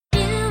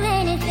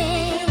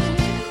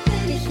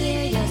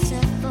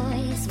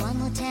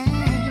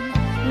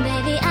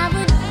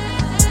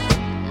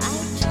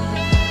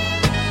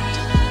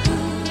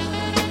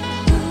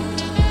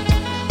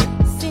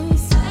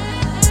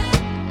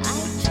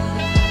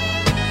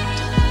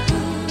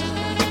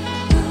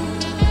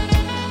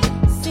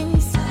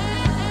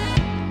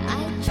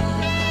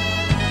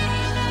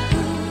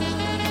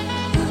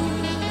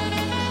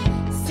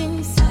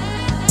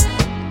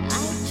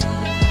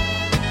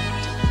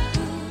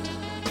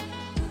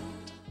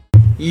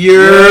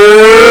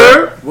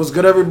Yeah. What's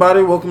good,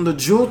 everybody? Welcome to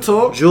Jewel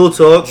Talk. Jewel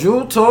Talk.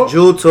 Jewel Talk.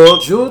 Jewel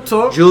Talk. Jewel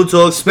Talk. Jewel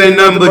Talk. Spend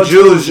number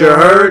Jewels, you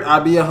heard?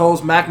 I'll be your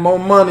host, Mac Mo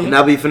Money. And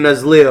I'll be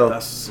Finesse Leo.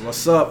 That's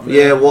what's up, man.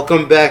 Yeah,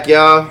 welcome back,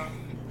 y'all.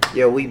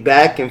 Yeah, we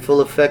back in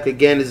full effect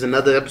again. This is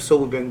another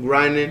episode. We've been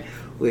grinding.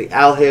 We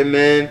out here,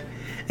 man.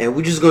 And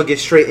we're just going to get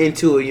straight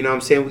into it, you know what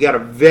I'm saying? We got a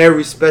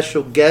very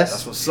special guest.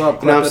 That's what's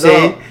up. You know what I'm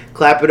saying?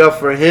 Clap it up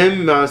for him,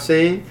 you know what I'm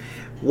saying?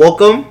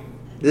 Welcome.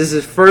 This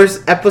is his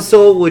first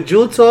episode with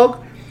Jewel Talk.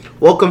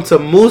 Welcome to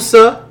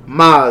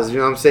MAAZ, you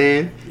know what I'm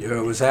saying?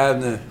 Yo, what's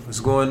happening? What's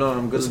going on?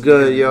 I'm good. What's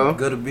good, yo?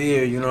 Good to be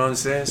here, you know what I'm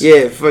saying?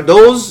 Yeah, for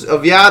those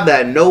of y'all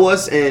that know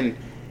us and,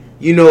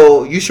 you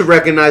know, you should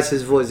recognize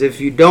his voice.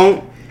 If you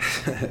don't,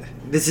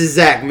 this is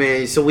Zach,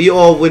 man. So we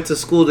all went to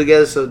school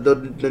together, so the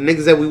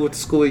niggas that we went to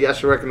school with, y'all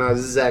should recognize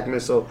this is Zach, man.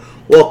 So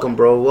welcome,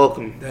 bro.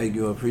 Welcome. Thank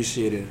you. I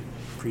appreciate it.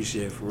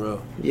 Appreciate it for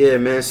real. Yeah,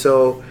 man.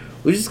 So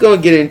we're just going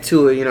to get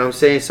into it, you know what I'm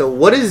saying? So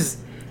what is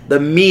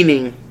the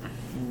meaning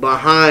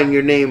behind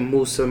your name,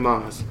 Musa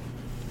MAAZ?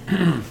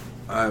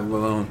 Alright,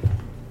 well,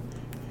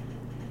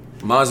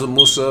 MAAZ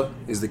Musa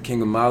is the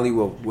king of Mali.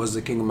 Well, was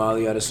the king of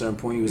Mali at a certain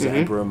point. He was the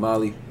emperor of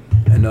Mali.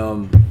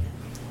 And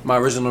my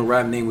original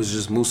rap name was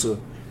just Musa,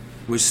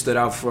 which stood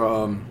out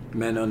for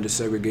men under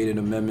segregated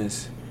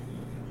amendments.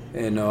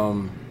 And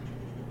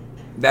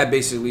that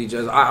basically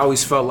just, I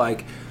always felt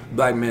like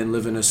black men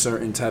live in a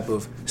certain type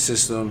of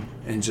system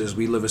and just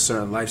we live a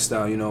certain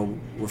lifestyle, you know,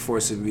 we're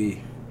forced to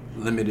be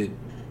limited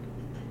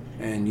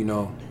and, you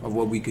know, of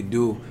what we could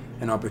do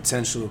and our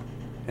potential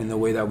and the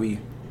way that we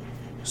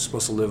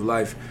supposed to live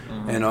life.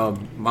 And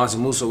MAAZ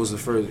Musa was the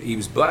first. He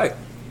was black,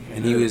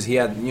 and he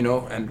had, you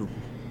know, and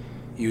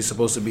he was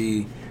supposed to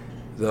be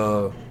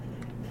the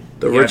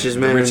richest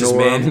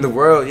man in the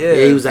world. Yeah,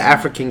 he was the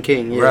African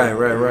king. Yeah.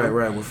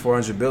 Right. With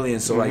 400 billion.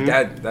 So like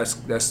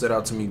that stood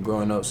out to me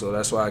growing up. So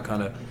that's why I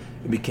kind of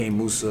became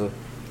Musa,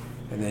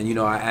 and then, you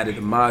know, I added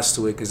the MAAZ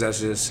to it because that's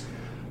just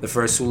the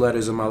first two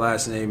letters of my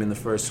last name and the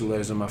first two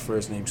letters of my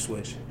first name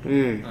switch.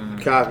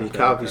 Copy.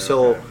 Okay,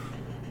 so,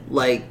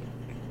 like,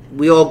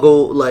 we all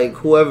go, like,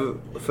 whoever,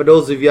 for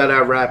those of y'all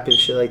that rap and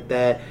shit like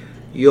that,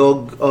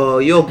 you'll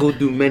go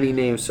through many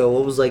names. So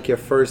what was, like, your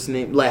first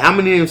name? Like, how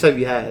many names have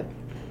you had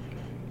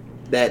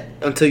that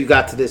until you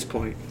got to this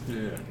point?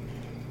 Yeah.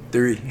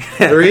 3.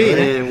 3?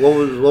 And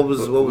what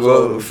was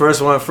well,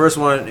 first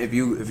one, if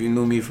you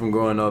knew me from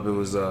growing up, it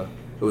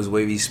was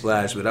Wavy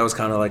Splash, but that was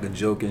kind of like a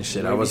joke and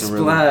shit. I wasn't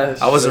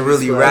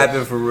really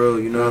rapping for real,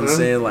 you know what I'm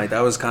saying? Like,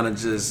 that was kind of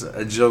just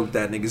a joke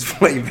that niggas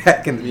played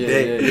back in the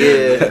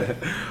day. Yeah.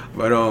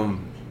 But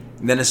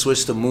then it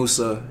switched to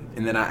Musa,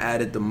 and then I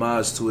added the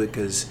MAAZ to it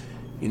because,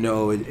 you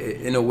know, it,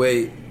 in a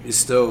way, it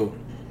still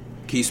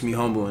keeps me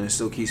humble and it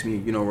still keeps me,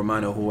 you know,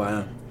 reminded of who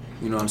I am.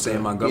 You know what I'm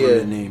saying? My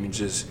government name, and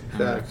just,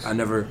 I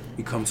never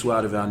become too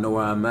out of it. I know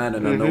where I'm at,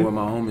 and I know where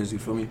my home is, you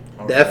feel me?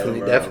 Definitely.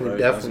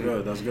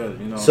 That's good.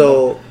 You know.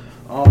 So,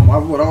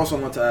 what I also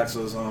want to ask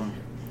is,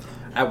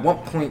 at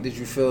what point did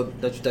you feel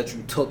that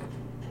you took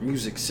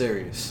music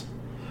serious?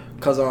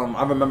 Cause I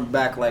remember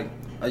back like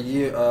a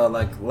year,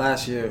 like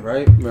last year,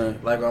 right?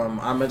 Right. Like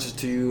I mentioned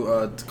to you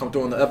to come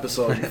through on the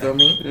episode. You feel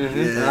me?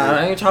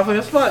 I ain't trying to play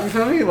your spot. You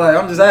feel me? Like,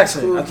 I'm just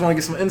asking. Cool. I just want to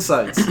get some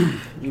insights.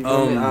 You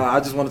feel me? I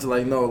just wanted to,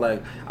 like, know,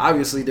 like,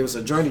 obviously there was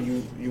a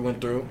journey you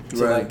went through,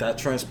 so like that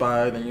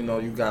transpired, and, you know,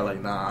 you got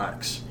like, nah,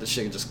 this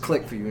shit just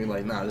clicked for you. You're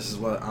like, nah, this is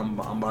what I'm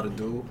about to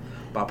do.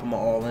 But I put my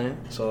all in.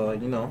 So,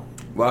 like, you know.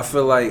 Well, I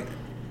feel like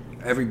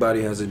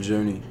everybody has a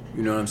journey.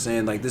 You know what I'm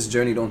saying? Like, this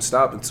journey don't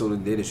stop until the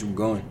day that you're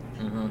going.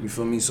 You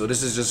feel me? So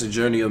this is just a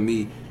journey of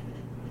me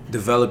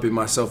developing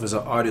myself as an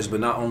artist, but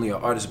not only an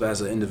artist, but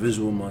as an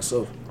individual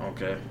myself.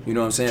 Okay. You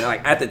know what I'm saying?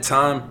 Like, at the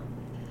time,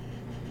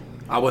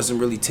 I wasn't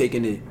really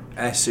taking it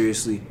as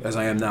seriously as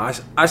I am now.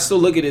 I still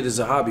look at it as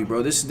a hobby,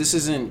 bro. This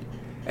isn't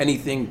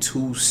anything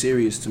too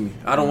serious to me.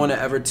 I don't want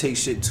to ever take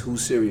shit too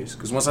serious,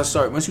 because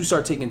once you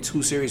start taking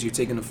too serious, you're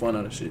taking the fun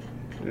out of shit.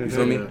 You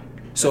feel me?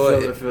 So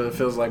it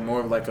feels like more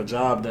of like a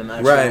job than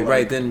actually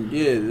right.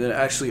 Then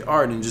actually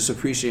art and just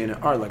appreciating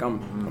art. Like,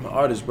 I'm an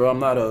artist, bro.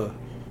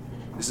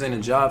 This ain't a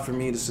job for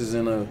me. This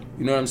isn't a,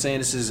 you know what I'm saying?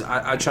 This is,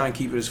 I try and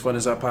keep it as fun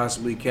as I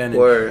possibly can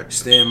and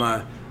stay in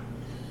my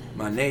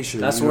nature.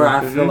 That's where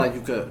I feel like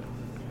you could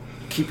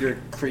keep your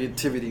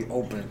creativity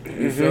open.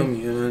 You feel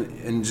me?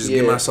 And just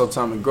give myself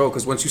time to grow.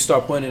 Because once you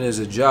start putting it as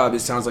a job,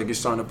 it sounds like you're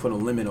starting to put a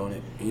limit on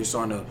it. And you're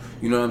starting to,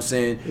 you know what I'm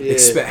saying?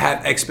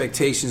 Have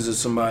expectations of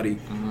somebody.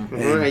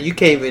 And you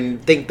can't even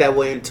think that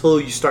way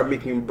until you start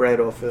making bread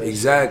off of it.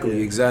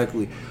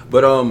 Exactly.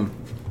 But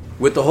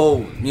with the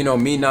whole, you know,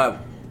 me not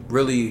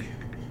really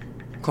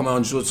coming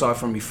on Jewel Talk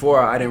from before,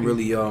 I didn't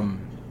really, I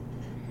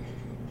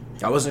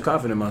wasn't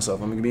confident in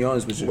myself. I'm going to be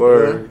honest with you.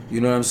 Word. You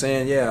know what I'm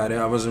saying? Yeah,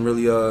 I wasn't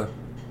really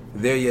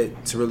there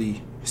yet to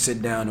really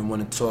sit down and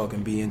want to talk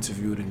and be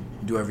interviewed and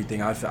do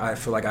everything. I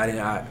feel like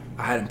I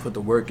hadn't put the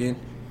work in,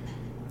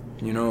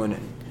 you know, and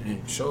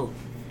it showed.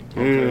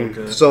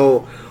 Okay.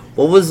 So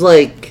what were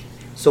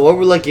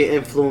like your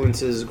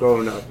influences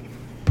growing up?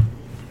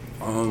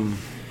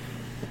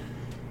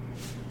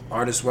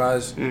 Artist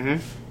wise,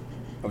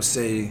 I would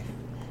say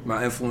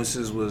my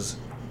influences was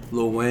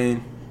Lil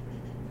Wayne,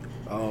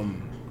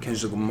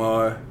 Kendrick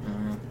Lamar,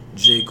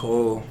 J.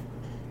 Cole,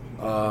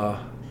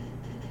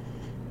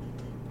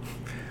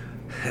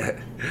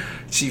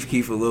 Chief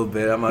Keef a little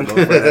bit. I'm not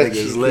gonna play that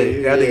nigga was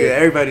lit. I think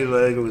everybody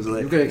like it was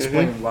lit. You can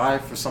explain why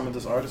for some of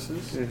those artists?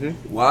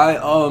 Why?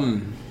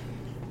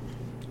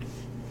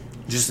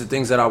 Just the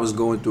things that I was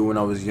going through when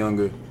I was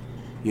younger.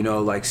 You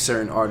know, like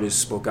certain artists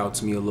spoke out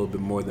to me a little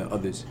bit more than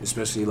others,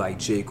 especially like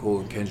J. Cole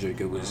and Kendrick.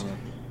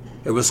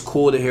 It was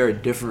cool to hear a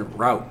different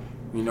route,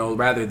 you know,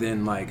 rather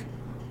than like,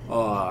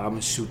 oh, I'm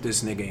gonna shoot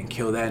this nigga and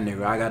kill that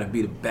nigga. I gotta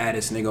be the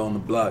baddest nigga on the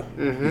block.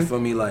 You feel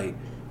me? Like,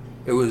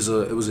 it was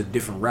a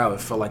different route.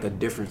 It felt like a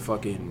different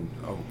fucking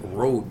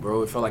road,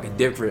 bro. It felt like a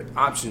different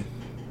option,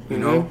 you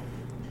know.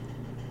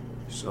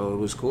 So it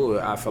was cool.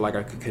 I felt like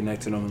I could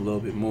connect to them a little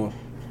bit more.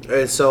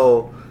 And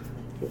so,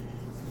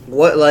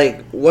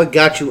 what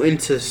got you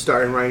into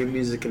starting writing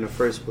music in the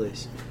first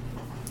place?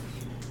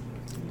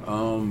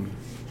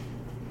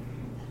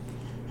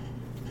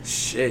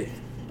 Shit.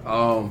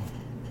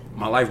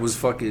 My life was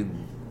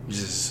fucking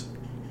just.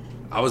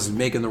 I was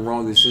making the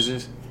wrong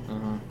decisions.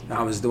 And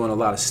I was doing a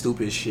lot of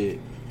stupid shit.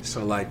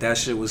 So like that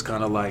shit was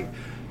kind of like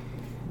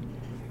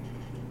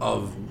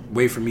a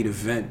way for me to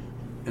vent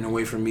and a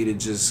way for me to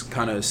just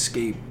kind of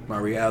escape my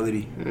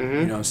reality. You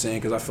know what I'm saying?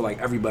 Because I feel like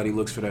everybody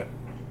looks for that.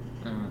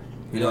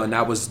 You know, and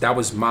that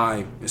was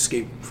my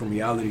escape from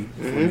reality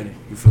for a minute.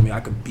 You feel me? I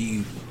could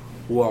be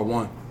who I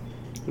want.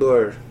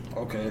 Lord.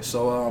 Okay,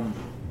 so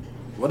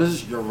what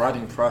is your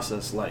writing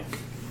process like?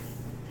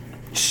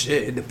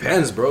 Shit, it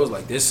depends, bro.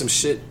 Like there's some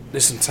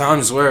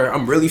times where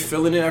I'm really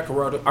feeling it. I could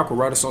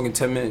write a song in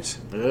 10 minutes.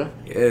 Yeah.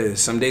 Yeah.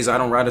 Some days I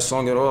don't write a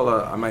song at all.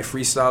 I might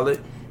freestyle it,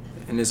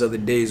 and there's other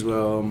days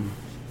where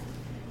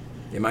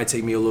it might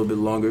take me a little bit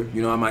longer.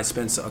 You know, I might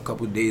spend a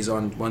couple of days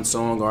on one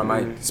song, or I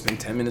might spend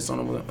 10 minutes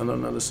on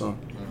another song.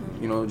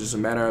 You know, just a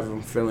matter of if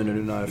I'm feeling it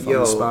or not. If I'm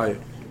inspired.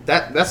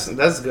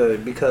 That's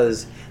good,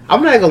 because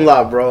I'm not gonna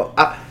lie, bro.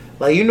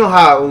 Like, you know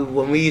how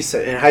when we used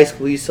to, in high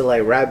school, we used to,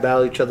 like, rap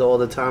battle each other all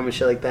the time and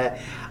shit like that?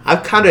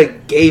 I've kind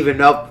of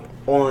given up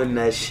on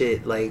that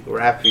shit, like,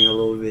 rapping a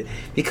little bit.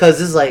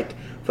 Because it's, like,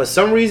 for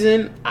some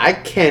reason, I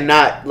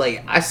cannot,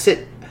 like, I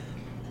sit...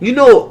 You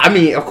know, I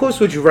mean, of course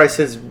what you write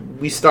since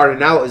we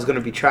started out is going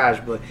to be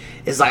trash, but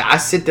it's like I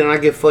sit there and I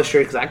get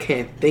frustrated because I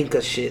can't think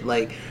of shit.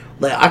 Like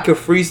I can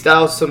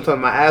freestyle sometimes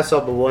my ass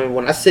off, but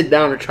when I sit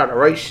down and try to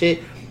write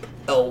shit,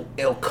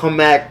 it'll come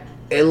back...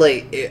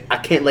 I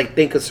can't like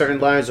think of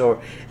certain lines,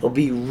 or it'll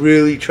be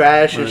really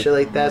trash and shit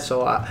like that.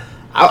 So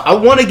I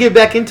want to get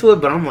back into it,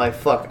 but I'm like,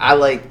 fuck. I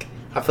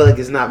feel like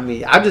it's not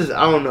me. I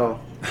don't know.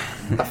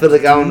 I feel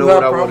like I don't know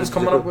what I want to do.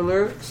 Coming up with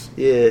lyrics?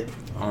 Yeah.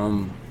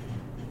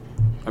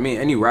 I mean,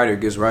 any writer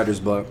gets writer's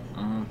block.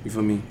 You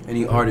feel me?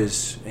 Any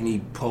artist,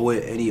 any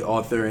poet, any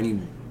author,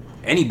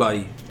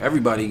 anybody,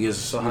 everybody gets.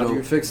 So how do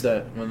you fix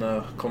that when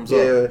comes up?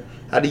 Yeah.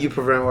 How do you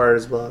prevent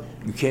writer's block?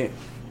 You can't.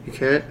 You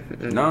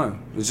can't? No,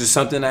 it's just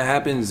something that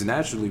happens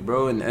naturally,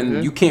 bro,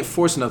 and you can't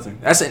force nothing.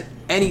 That's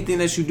anything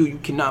that you do, you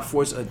cannot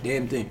force a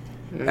damn thing.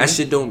 That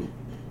shit don't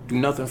do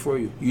nothing for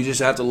you. You just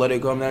have to let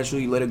it go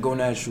naturally. Let it go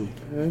naturally.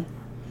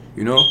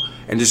 You know,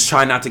 and just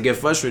try not to get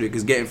frustrated,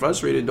 because getting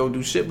frustrated don't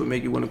do shit but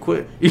make you want to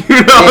quit. You know what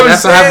I'm saying?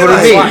 That's what happened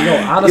to me.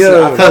 Honestly,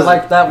 I felt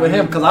like that with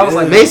him, because I was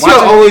like, Maceo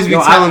always be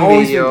telling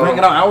me,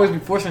 I always be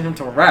forcing him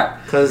to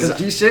rap, because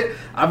G shit.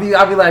 I be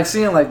like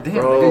seeing like, damn,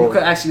 nigga, you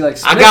could actually like.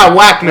 I got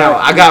whack now.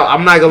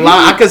 I'm not gonna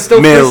lie. I could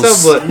still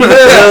fix up, but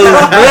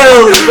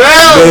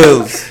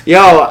Mills.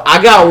 Yo,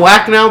 I got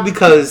whack now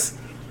because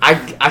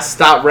I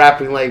stopped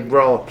rapping. Like,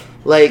 bro,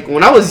 like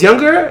when I was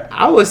younger,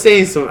 I was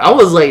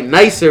like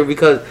nicer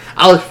because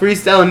I was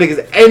freestyling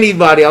niggas.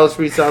 Anybody, I was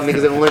freestyling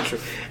niggas in the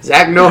lunchroom.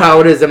 Zach know how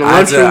it is in the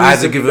lunchroom. I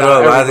had to give it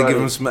up. I had to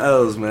give him some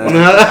L's, man.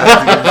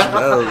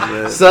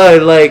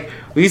 So like.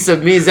 We used to,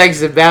 me and Zach used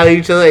to battle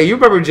each other. Hey, you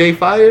remember Jay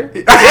Fire?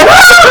 Jay Fire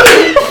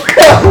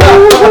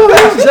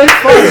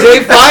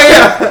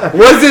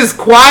was this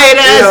quiet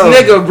ass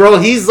nigga, bro.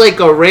 He's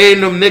like a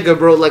random nigga,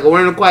 bro, like a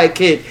random quiet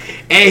kid,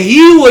 and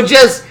he would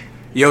just.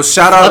 Yo,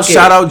 shout out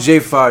Jay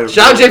Fire.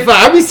 Shout out Jay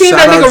Fire. I be seeing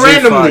that nigga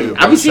randomly.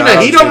 I be seeing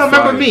that. He don't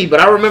remember me, but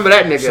I remember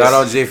that nigga. Shout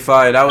out Jay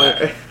Fire.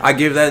 I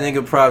give that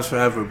nigga props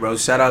forever, bro.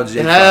 Shout out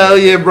Jay Fire. Hell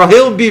yeah, bro.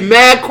 He'll be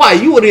mad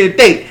quiet. You wouldn't even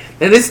think.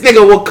 And this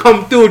nigga will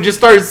come through and just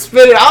start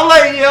spitting. I'm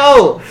like,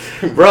 yo,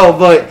 bro.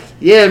 But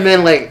yeah,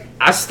 man, like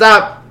I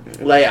stopped.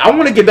 Like I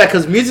want to get back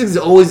because music is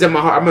always in my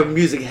heart. I'm a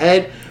music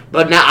head,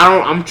 but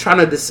now I'm trying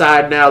to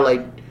decide now.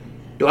 Like,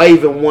 do I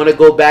even want to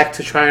go back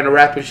to trying to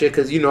rap and shit?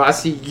 Because you know, I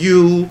see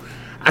you,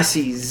 I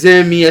see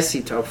Zimmy, I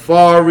see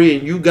Tafari,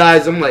 and you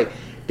guys. I'm like,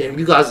 damn,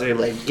 you guys are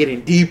like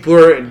getting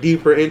deeper and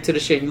deeper into the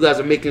shit. You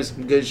guys are making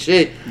some good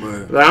shit.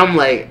 Right. But I'm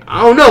like,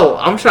 I don't know.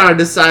 I'm trying to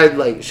decide.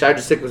 Like, should I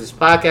just stick with this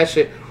podcast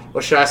shit?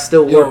 Or should I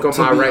still work on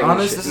my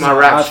writing shit, my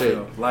rap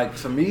shit? Like,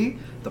 to me,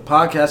 the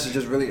podcast is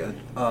just really a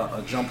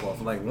jump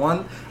off. Like,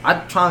 one,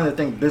 I'm trying to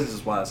think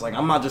business wise. Like,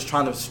 I'm not just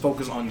trying to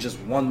focus on just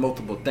one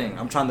multiple thing.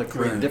 I'm trying to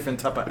create different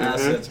type of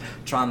assets,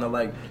 trying to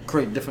like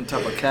create different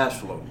type of cash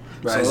flow.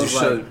 Right, so you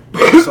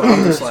should. So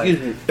I'm just like,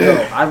 yo,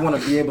 I want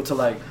to be able to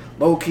like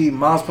low key.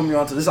 MAAZ put me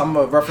onto this. I'm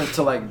a reference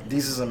to like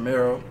These Is a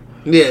Mirror.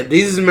 Yeah,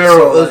 These Is a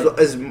Mirror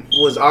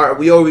was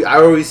our.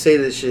 I always say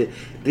this shit.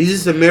 These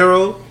Is a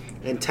Mirror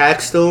and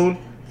Taxstone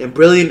and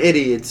Brilliant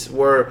Idiots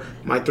were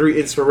my 3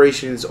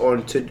 inspirations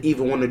on to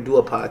even want to do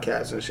a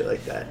podcast and shit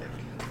like that.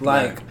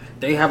 Like,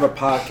 they have a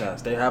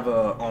podcast. They have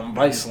a on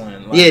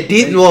Viceland. Like, yeah,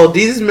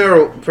 These Is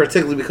Mirror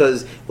particularly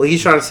because what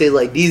he's trying to say,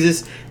 like, These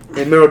Is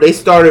and Mirror, they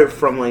started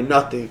from like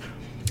nothing.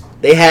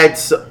 They had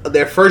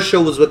their first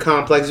show was with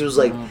Complex. It was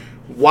like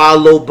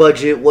wild, low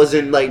budget,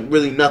 wasn't like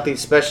really nothing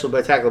special,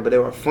 spectacular, but they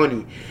were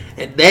funny.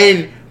 And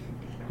then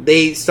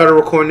they started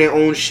recording their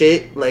own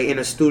shit, like in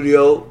a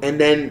studio, and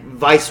then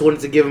Vice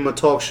wanted to give them a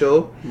talk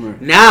show.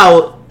 Right.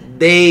 Now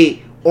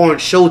they on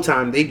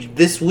Showtime.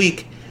 This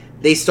week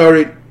they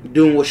started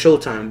doing with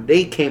Showtime.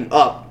 They came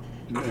up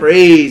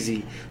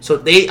crazy.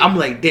 So I'm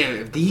like, damn,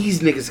 if these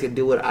niggas can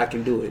do it, I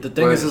can do it. The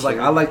thing is like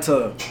I like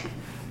to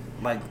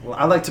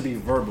be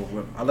verbal.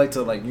 I like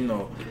to like, you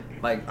know,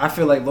 like I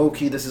feel like low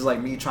key this is like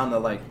me trying to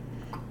like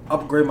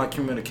upgrade my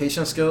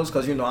communication skills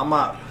because, you know, I'm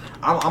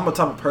a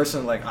type of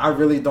person like I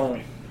really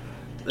don't.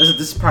 This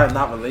is probably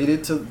not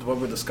related to what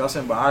we're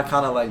discussing, but I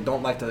kind of like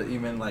don't like to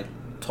even like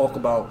talk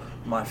about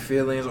my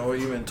feelings or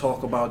even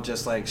talk about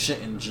just like shit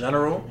in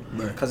general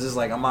because it's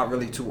like I'm not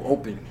really too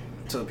open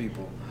to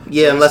people.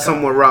 Yeah, so unless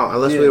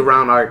we're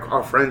around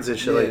our friends and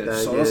shit like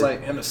that. So it's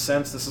like in a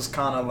sense this is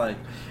kind of like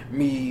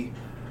me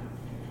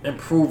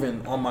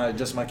improving on my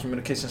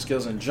communication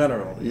skills in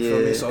general. You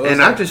feel me? So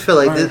and I just feel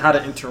like how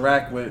to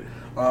interact with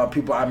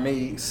people I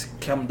may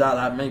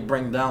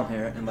bring down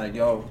here and like,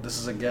 yo, this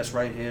is a guest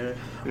right here.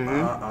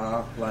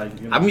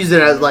 Like, you know, I'm using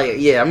it as like,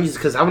 I'm using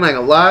because I'm not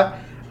gonna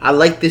lie, I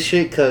like this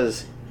shit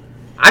because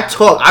I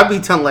be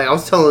telling like I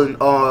was telling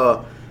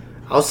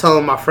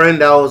my friend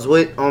that I was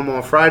with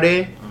on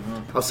Friday.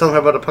 I was telling her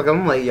about the podcast.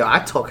 I'm like, yo, I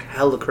talk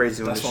hella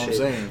crazy on this shit. That's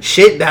what I'm saying.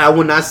 Shit that I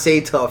would not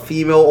say to a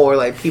female or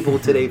like people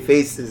to their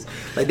faces.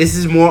 Like, this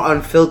is more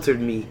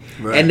unfiltered me.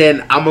 Right. And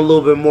then I'm a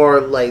little bit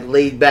more like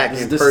laid back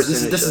in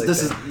person. This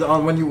is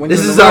when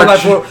this is our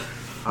life.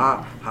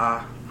 Hi,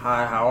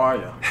 how are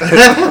you?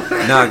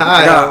 Nah,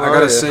 I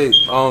gotta say,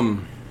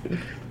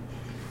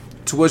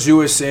 to what you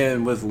were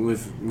saying with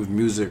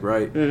music,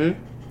 right?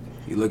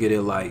 Mm-hmm. You look at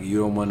it like you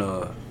don't want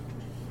to.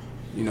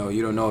 You know,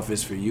 you don't know if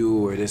it's for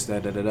you or this,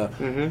 that,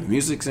 Mm-hmm.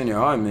 Music's in your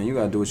heart, man. You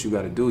gotta do what you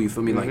gotta do. You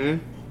feel me? Like,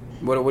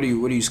 what are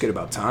you scared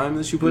about time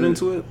that you put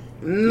into it?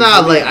 Nah,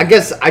 like I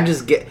guess I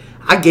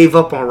gave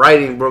up on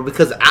writing, bro,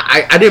 because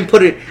I didn't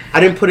put it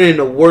in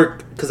the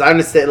work because I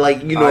understand,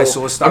 like, you know. Right,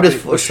 so what's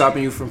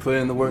stopping you from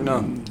putting in the work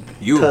now?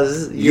 You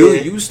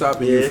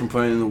stopping you from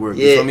putting in the work.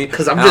 You feel me?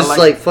 Because I'm just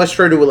like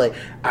frustrated with like,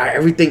 all right,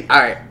 everything.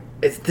 All right,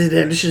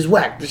 this is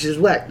whack.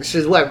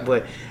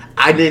 But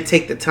I didn't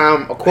take the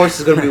time. Of course,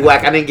 it's gonna be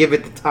whack. I didn't give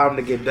it the time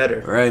to get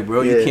better. Right,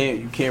 bro. Yeah.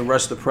 You can't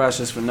rush the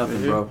process for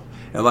nothing, bro.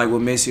 And like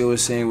what Maceo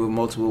was saying, with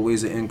multiple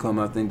ways of income,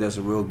 I think that's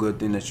a real good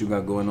thing that you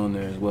got going on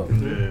there as well.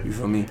 Yeah. You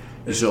feel me?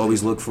 You should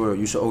always look for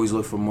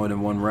more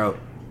than one route.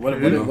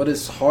 What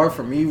is hard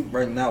for me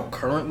right now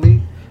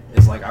currently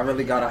is like I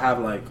really gotta have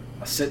like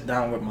a sit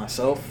down with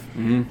myself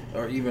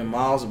or even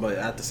MAAZ, but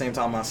at the same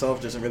time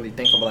myself just really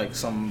think of like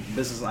some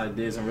business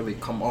ideas and really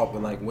come up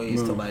with like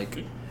ways to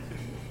like.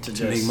 To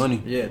make money.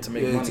 To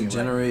make money. To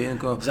generate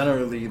income.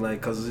 Generally,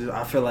 like, because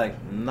I feel like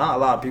not a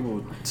lot of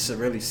people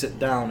really sit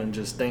down and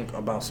just think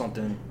about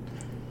something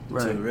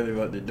to really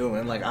what they're doing.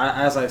 And, like,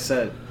 as I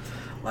said,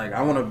 like,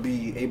 I want to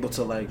be able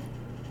to, like,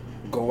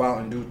 go out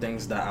and do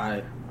things that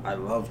I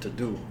love to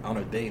do on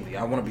a daily.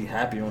 I want to be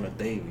happy on a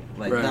daily.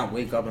 Like, not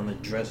wake up and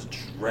like,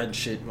 dread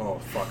shit. Oh,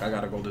 fuck, I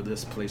got to go to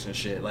this place and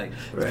shit. Like,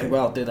 there's people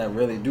out there that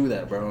really do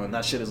that, bro. And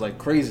that shit is, like,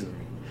 crazy to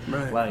me.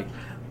 Right. Like,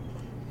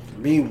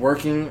 me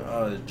working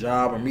a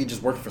job or me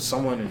just working for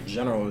someone in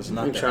general is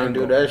not. I'm trying to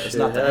do that shit. It's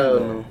not the end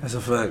goal. That's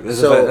a fact.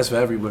 That's for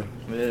everybody.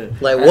 Yeah.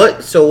 Like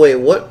what? So wait,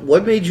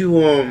 what made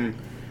you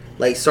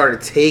like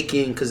started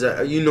taking? Because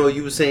you know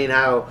you were saying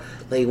how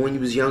like when you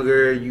was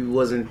younger you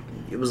wasn't.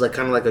 It was like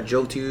kind of like a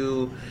joke to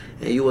you,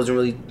 and you wasn't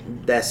really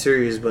that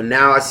serious. But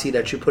now I see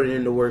that you put it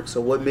into work. So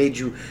what made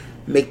you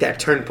make that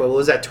turning point? What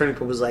was that turning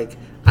point? Was like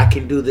I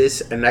can do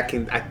this, and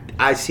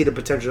I see the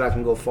potential. That I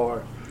can go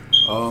far.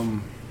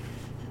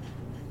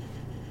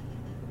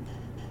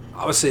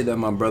 I would say that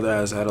my brother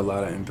has had a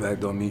lot of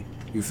impact on me.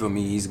 You feel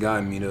me? He's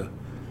gotten me to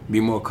be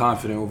more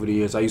confident over the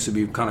years. I used to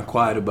be kind of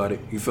quiet about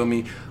it. You feel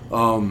me?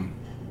 And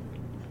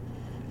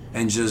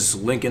just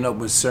linking up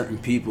with certain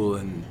people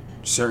and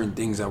certain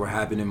things that were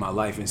happening in my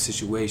life and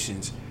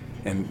situations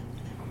and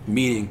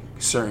meeting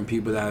certain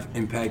people that have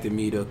impacted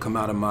me to come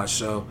out of my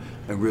shell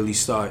and really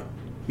start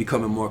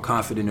becoming more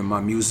confident in my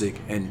music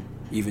and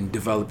even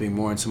developing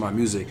more into my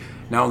music.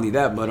 Not only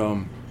that, but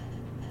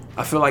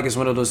I feel like it's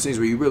one of those things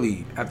where you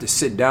really have to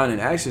sit down and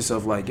ask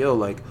yourself, like, yo,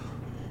 like,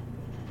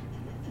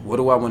 what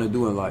do I want to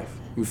do in life?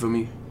 You feel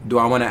me? Do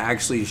I want to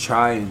actually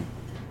try and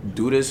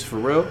do this for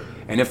real?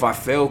 And if I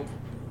fail,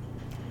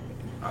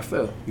 I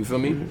fail. You feel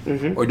me?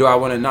 Mm-hmm. Or do I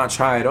want to not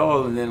try at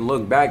all and then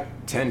look back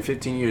 10,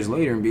 15 years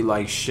later and be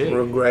like, shit.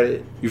 Regret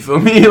it. You feel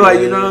me? Like,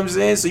 you know what I'm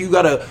saying? So you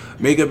got to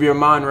make up your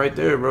mind right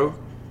there, bro.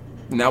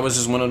 And that was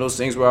just one of those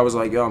things where I was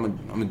like, yo, I'm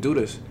gonna do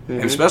this. Mm-hmm.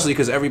 And especially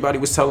because everybody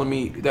was telling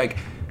me, like,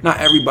 not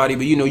everybody,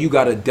 but you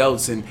got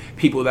adults and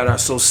people that are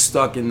so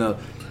stuck in the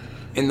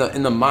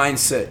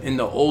mindset, in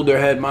the older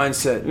head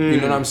mindset. You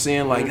know what I'm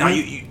saying? Like, now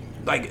you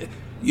like,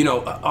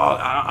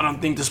 I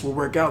don't think this will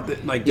work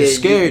out. Like, they're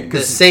scared.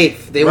 They're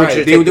safe. They want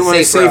you to take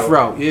the safe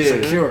route.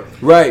 Yeah. Secure.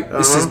 Right.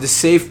 This is the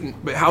safe.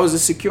 But how is it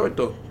secured,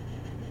 though?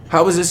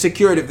 How is it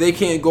secured if they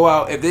can't go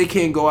out? If they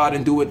can't go out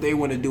and do what they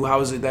want to do, how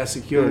is it that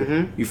secure?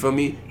 Mm-hmm. You feel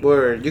me?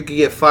 Word. You could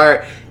get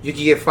fired. You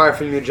could get fired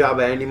from your job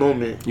at any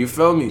moment. You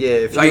feel me? Yeah.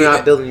 If you're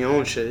not building your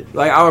own shit.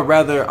 Like, I would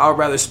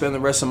rather spend the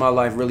rest of my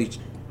life really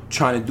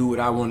trying to do what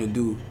I want to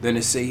do than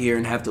to sit here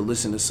and have to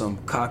listen to some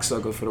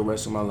cocksucker for the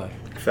rest of my life.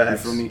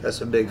 Facts. You feel me?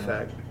 That's a big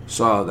fact.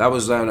 So that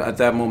was at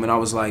that moment I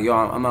was like, yo,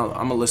 I'm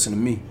gonna listen to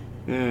me.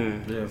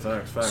 Yeah,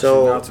 facts.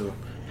 So you got to.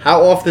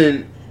 How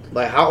often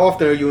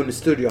are you in the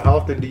studio? How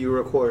often do you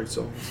record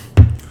songs?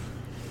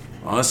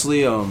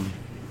 Honestly, it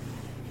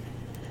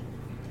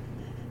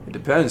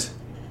depends.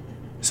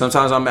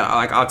 Sometimes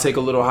I'll take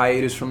a little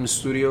hiatus from the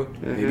studio,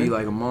 maybe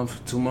like a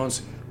month, 2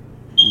 months,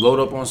 load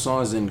up on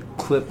songs and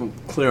clear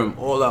them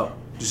all out.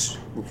 Just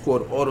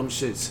record all them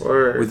shits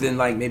within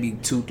like maybe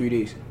 2-3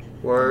 days.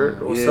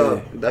 Word. What's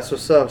up? That's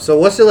what's up. So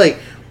what's it like?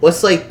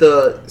 How's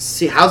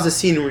the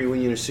scenery when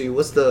you're in the studio?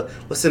 What's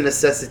the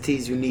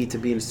necessities you need to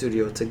be in the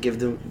studio to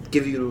give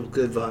you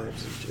good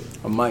vibes and shit?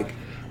 A mic.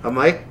 A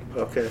mic?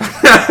 Okay.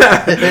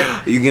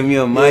 You give me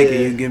a mic and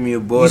you give me a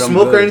board. You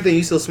smoke or anything?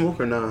 You still smoke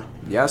or nah?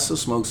 Yeah, I still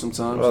smoke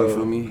sometimes. You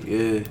feel me?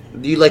 Yeah.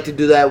 Do you like to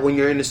do that when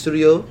you're in the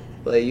studio?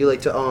 Like, you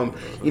like to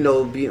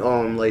be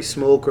like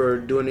smoke or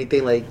do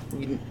anything like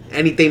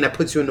anything that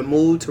puts you in the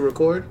mood to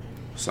record?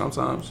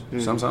 Sometimes.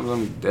 Sometimes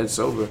I'm dead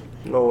sober.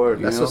 Oh,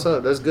 word. That's what's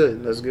up. That's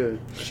good.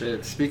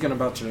 Shit. Speaking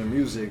about your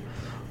music,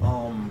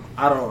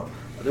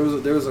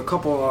 there was a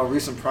couple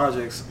recent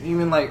projects,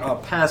 even like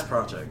past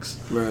projects.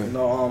 Right.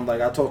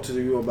 Like I talked to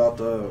you about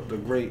the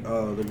great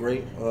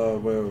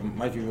where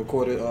Mikey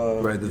recorded.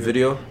 The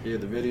video. Yeah,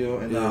 the video,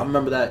 and I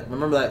remember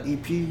that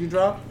EP you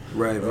dropped.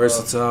 Right,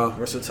 Versatile.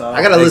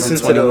 I gotta listen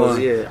to those.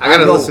 Yeah, I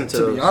gotta listen to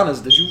those. To be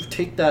honest, did you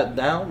take that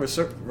down,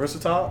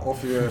 Versatile,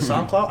 off your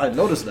SoundCloud? I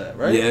noticed that,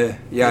 right?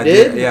 Yeah, I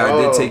did. Yeah,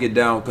 I did take it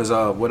down because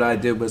what I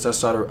did was I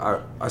started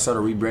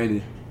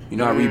rebranding.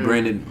 I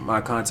rebranded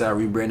my content. I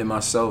rebranded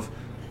myself.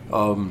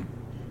 I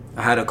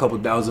had a couple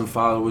thousand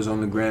followers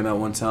on the gram at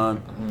one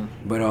time,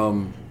 but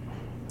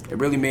it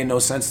really made no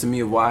sense to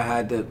me of why I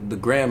had the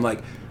gram.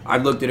 Like, I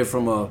looked at it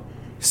from a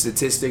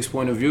statistics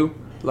point of view.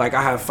 Like,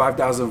 I have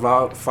 5,000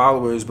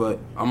 followers, but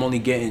I'm only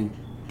getting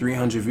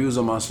 300 views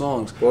on my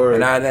songs.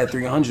 And out of that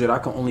 300, I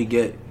can only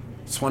get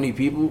 20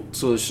 people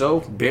to a show,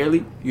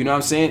 barely. You know what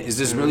I'm saying? Is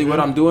this really what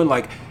I'm doing?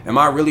 Like, am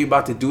I really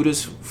about to do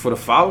this for the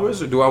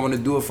followers, or do I want to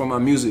do it for my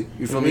music?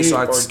 You feel me? So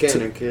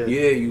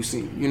you see,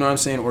 you know what I'm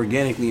saying?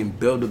 Organically, and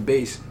build the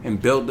base and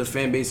build the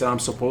fan base that I'm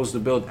supposed to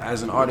build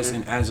as an artist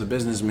and as a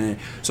businessman.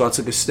 So I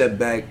took a step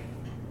back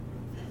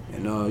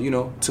and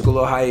took a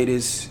little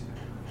hiatus.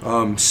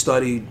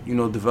 Studied,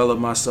 developed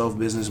myself,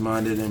 business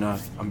minded, and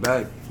I'm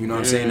back. You know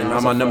what I'm saying? And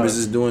now my numbers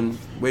is doing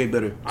way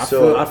better. I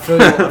feel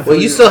you. Well,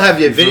 you still have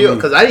your video,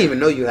 because I didn't even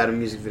know you had a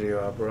music video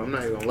out, bro. I'm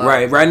not even gonna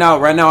lie. Right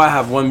now I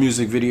have one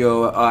music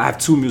video. I have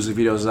 2 music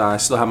videos. I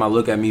still have my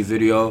Look at Me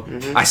video.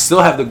 I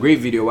still have the Great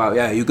video out.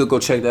 Yeah, you could go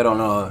check that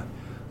on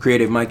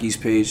Creative Mikey's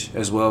page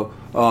as well.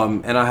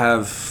 And I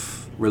have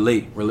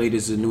Relate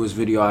is the newest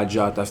video I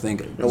dropped, I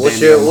think. What's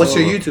your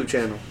YouTube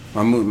channel?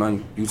 My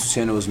YouTube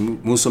channel is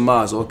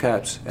MAAZ, all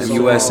caps.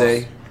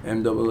 MUSA,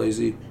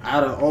 MAAZ.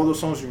 Out of all the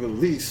songs you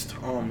released,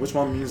 which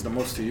one means the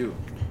most to you?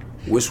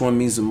 Which one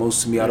means the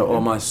most to me out of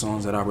all my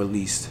songs that I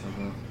released?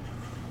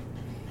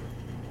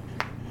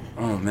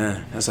 Oh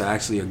man, that's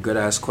actually a good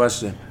ass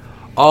question.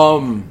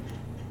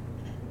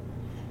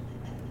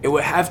 It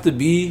would have to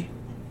be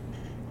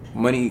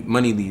Money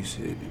Leaves.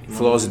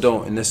 Flaws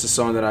Don't, and that's the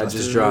song that I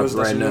just dropped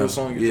right now.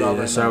 Yeah,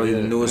 that's probably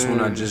the newest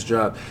one I just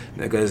dropped,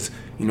 because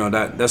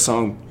that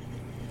song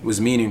was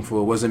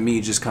meaningful. It wasn't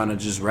me just kind of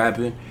just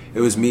rapping.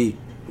 It was me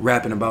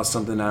rapping about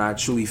something that I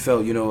truly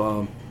felt.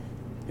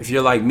 If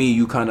you're like me,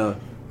 you kind of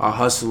are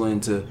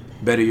hustling to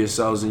better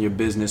yourselves in your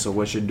business or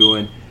what you're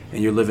doing,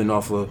 and you're living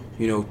off of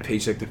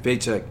paycheck to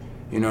paycheck.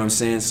 You know what I'm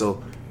saying?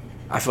 So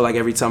I feel like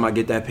every time I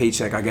get that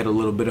paycheck, I get a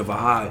little bit of a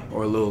high,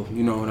 or a little,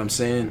 you know what I'm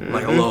saying?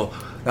 Like a little,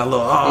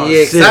 oh, you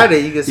get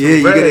excited. You get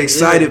you get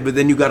excited, but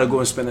then you gotta go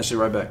and spend that shit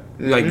right back.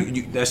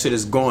 Like that shit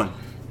is gone.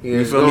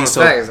 You feel me?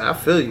 So I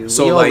feel you.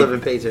 So we all live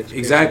in paychecks.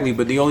 Exactly,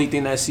 but the only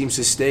thing that seems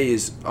to stay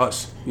is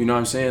us. You know what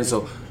I'm saying?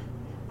 So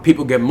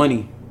people get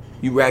money,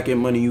 you racking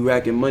money,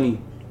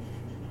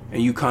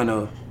 and you kind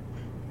of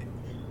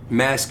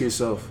mask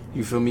yourself.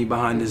 You feel me,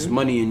 behind this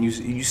money, and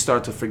you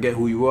start to forget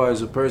who you are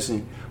as a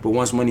person. But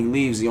once money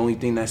leaves, the only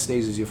thing that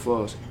stays is your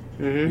flaws.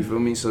 You feel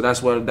me? So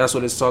that's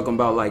what it's talking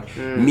about. Like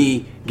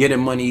me getting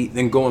money,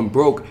 then going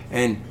broke.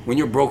 And when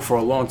you're broke for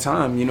a long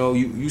time, you know,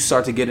 you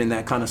start to get in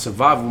that kind of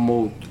survival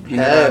mode. You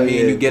know what I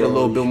mean? You get a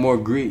little bit more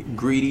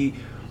greedy,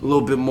 a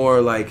little bit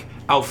more like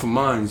out for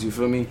minds. You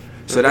feel me?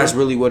 So that's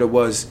really what it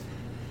was,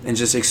 and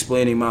just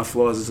explaining my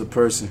flaws as a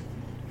person.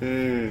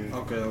 Okay.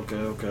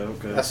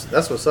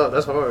 That's what's up.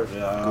 That's hard.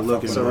 Yeah, Good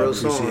looking. It's a real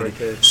song right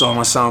there. Song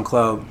on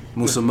SoundCloud,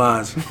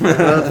 MAAZ.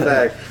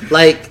 Fact.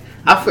 Like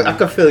I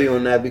can feel you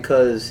on that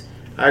because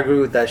I agree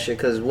with that shit.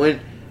 Because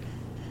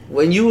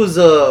when you was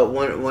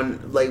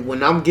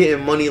when I'm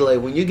getting money,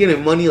 like when you're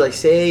getting money, like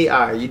say,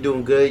 alright, you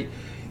doing good,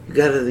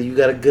 you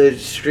got a good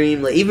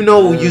stream, like even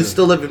though you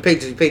still living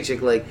paycheck to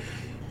paycheck, like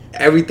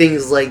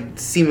everything's like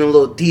seeming a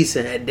little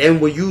decent, and then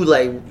when you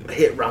like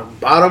hit rock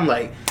bottom,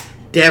 like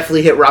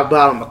definitely hit rock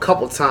bottom a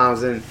couple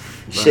times and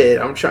shit.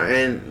 I'm trying,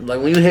 and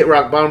like when you hit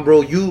rock bottom,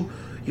 bro, you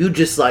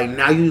just like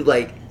now you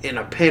like in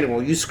a panic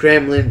mode, you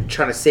scrambling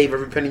trying to save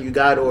every penny you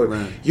got,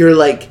 or you're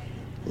like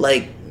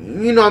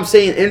you know what I'm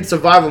saying, in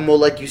survival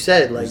mode, like you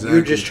said, like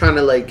you're just trying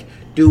to like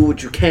do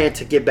what you can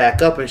to get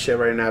back up and shit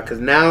right now. Because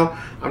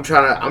now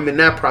I'm in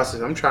that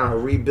process. I'm trying to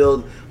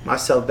rebuild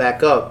myself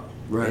back up.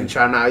 Right. And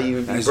try not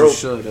even be broke.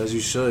 As you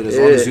should. As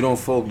long as you don't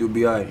fold, you'll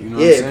be alright. You know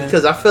what I'm saying?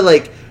 Because I feel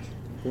like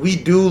we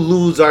do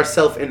lose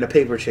ourselves in the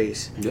paper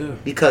chase. Yeah.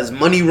 Because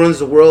money runs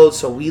the world,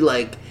 so we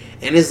like,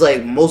 and it's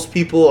like most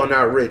people are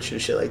not rich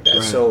and shit like that.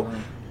 Right. So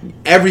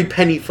every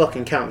penny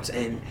fucking counts,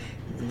 and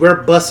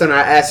we're busting our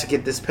ass to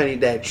get this penny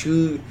that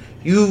you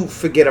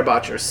forget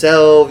about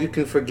yourself. You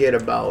can forget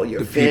about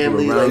your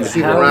family, like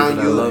people around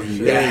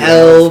you, your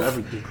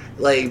health.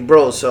 Like,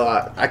 bro, so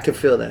I could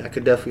feel that. I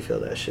could definitely feel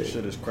that shit.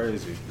 Shit is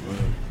crazy.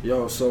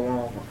 Yo,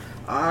 so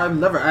I've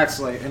never asked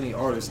like any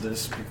artist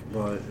this,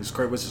 but it's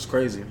crazy, which is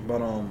crazy.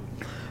 But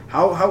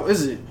how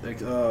is it?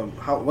 Like,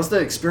 what's the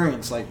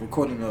experience like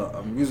recording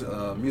a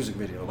music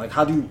video? Like,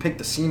 how do you pick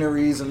the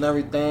sceneries and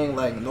everything?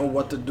 Like, know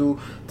what to do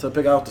to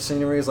pick out the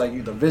sceneries,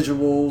 like the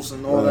visuals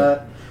and all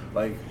that.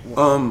 Like,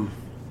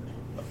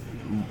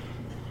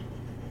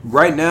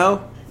 right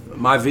now,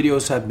 my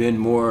videos have been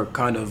more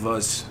kind of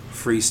us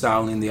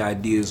freestyling the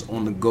ideas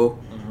on the go.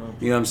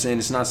 You know what I'm saying?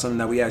 It's not something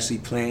that we actually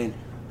planned.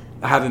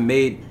 I haven't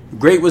made.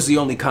 Great was the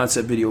only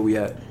concept video we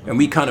had, and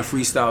we kind of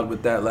freestyled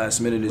with that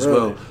last minute as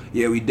well.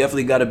 Yeah, we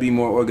definitely got to be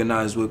more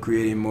organized with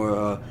creating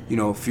more,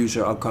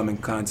 future upcoming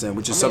content,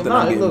 which is something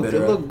I'm getting better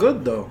at. It looked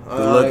good though.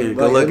 Good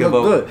looking,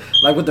 good.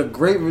 Like with the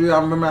great video,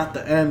 I remember at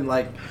the end,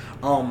 like,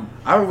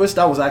 I wish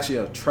that was actually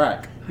a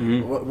track.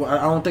 Mm-hmm.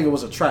 I don't think it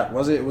was a track,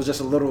 was it? It was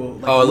just a little,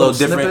 like, a little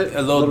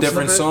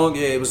different song.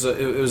 Yeah, it was the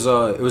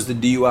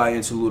DUI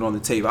interlude on the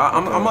tape.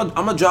 I'm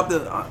gonna drop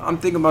I'm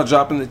thinking about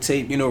dropping the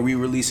tape.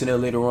 Re-releasing it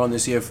later on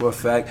this year for a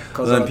fact.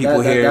 Because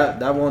people hear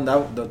that one.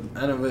 The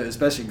end of it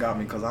especially got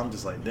me because I'm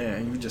just like,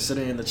 damn, you just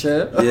sitting in the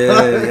chair.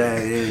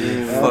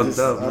 Yeah. Fucked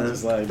up, man.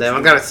 Just like, damn,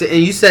 I gotta sit.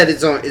 And you said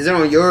it's on. Is it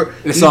on your?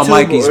 It's YouTube, on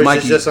Mikey's. Or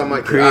Mikey just on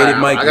Mikey. Creative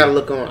Mikey. I gotta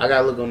look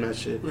on that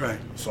shit. Right.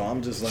 So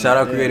I'm just like, shout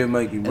out Creative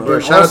Mikey, bro.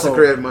 Shout out to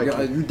Creative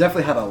Mikey. You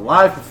definitely had a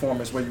live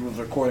performance where you was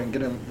recorded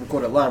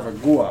live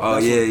with Guap. Oh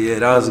yeah,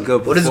 that was a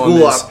good performance. What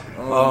is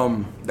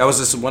Guap? That was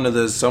just one of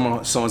the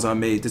summer songs I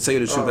made. To tell you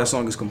the truth, that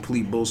song is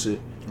complete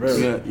bullshit.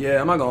 Really? Yeah,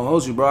 I'm not gonna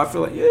hold you, bro. I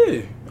feel like,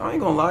 I ain't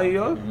gonna lie to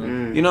y'all.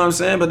 You know what I'm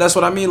saying? But that's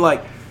what I mean.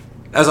 Like,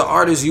 as an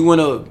artist, you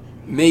wanna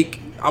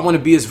I want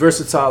to be as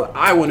versatile.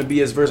 I want to be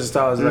as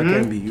versatile as I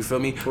can be. You feel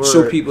me? Word.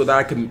 Show people that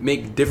I can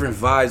make different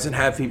vibes and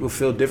have people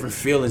feel different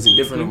feelings and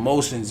different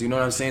emotions. You know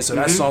what I'm saying? So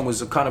that song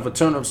was a kind of a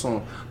turn-up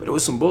song, but it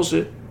was some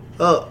bullshit.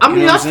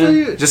 I feel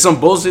you. Just some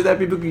bullshit that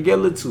people can get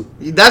lit to.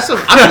 I feel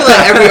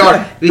like every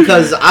art,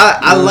 because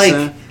I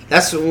like,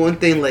 that's one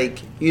thing, like,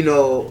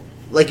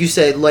 like you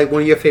said, like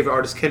one of your favorite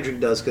artists,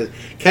 Kendrick, does, because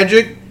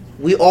Kendrick,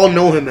 we all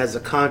know him as a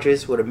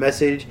conscious with a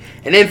message,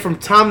 and then from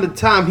time to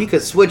time he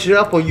could switch it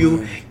up on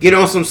you, get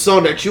on some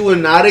song that you would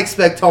not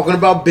expect, talking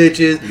about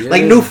bitches,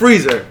 like New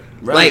Freezer.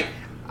 Like,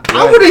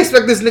 I wouldn't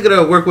expect this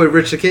nigga to work with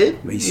Rich the Kid.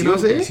 You know what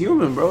I'm saying? He's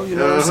human, bro. You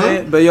know what I'm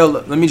saying? But yo,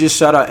 let me just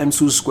shout out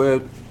M2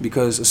 Squared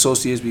because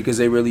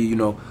they really,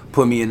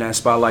 put me in that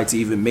spotlight to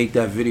even make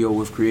that video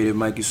with Creative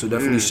Mikey. So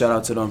definitely shout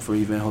out to them for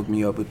even hooking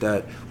me up with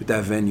that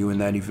venue and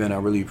that event. I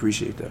really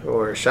appreciate that.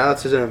 Or shout out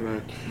to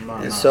them,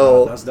 man.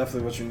 So that's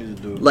definitely what you need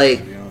to do. Like,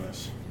 to be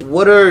honest.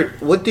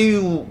 What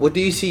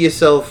do you see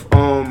yourself?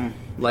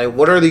 Like,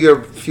 what are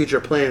your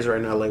future plans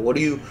right now? Like, what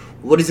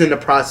is in the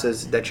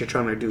process that you're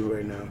trying to do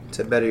right now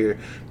to better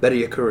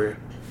your career?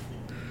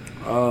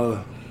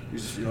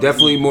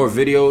 Definitely more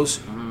videos,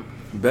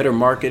 better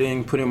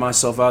marketing, putting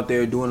myself out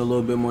there, doing a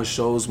little bit more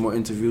shows, more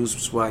interviews.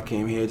 That's why I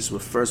came here. This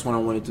was the first one I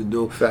wanted to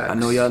do. Facts. I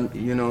know y'all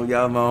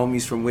my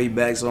homies from way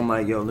back, so I'm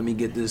like, yo, let me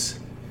get this.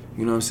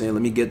 You know what I'm saying?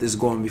 Let me get this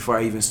going before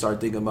I even start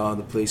thinking about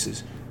other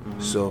places.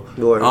 So,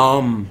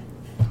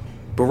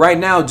 but right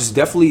now, just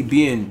definitely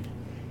being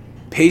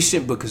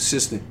patient but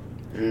consistent.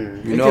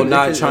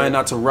 Trying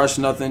not to rush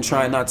nothing,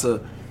 trying not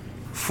to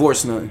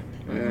force nothing,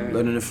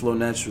 letting it flow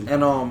naturally.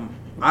 And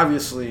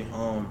obviously,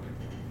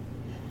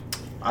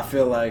 I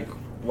feel like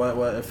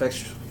what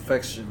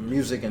affects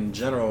music in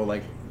general,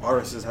 like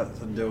artists have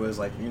to do is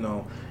like, you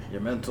know,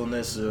 your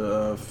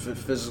mentalness,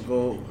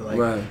 physical, like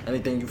right.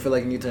 anything you feel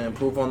like you need to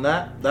improve on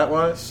that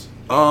wise?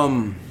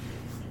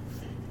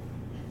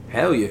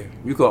 Hell yeah,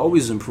 you could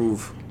always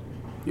improve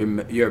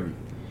your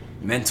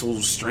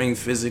mental strength,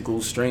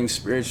 physical strength,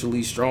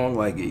 spiritually strong.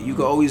 Like you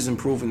could always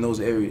improve in those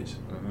areas.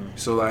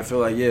 So I feel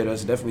like, yeah,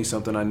 that's definitely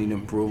something I need to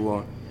improve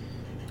on.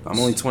 I'm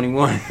only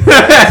 21. You know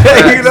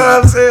what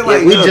I'm saying?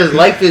 Like, yeah,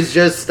 life is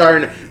just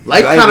starting.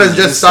 Life kind of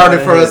just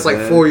started for us like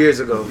 4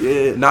 years ago.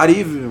 Yeah, not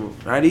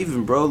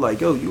even, bro.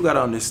 Like, yo, you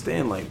gotta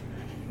understand, like,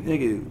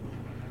 nigga,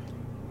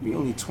 we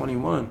only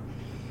 21.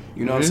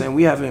 You know what I'm saying?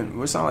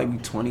 It's not like we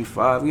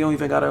 25. We don't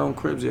even got our own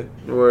cribs yet.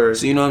 Word.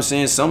 So you know what I'm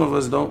saying? Some of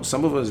us don't.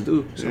 Some of us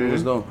do. Some of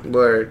us don't.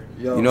 Word.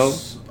 Yo, you know?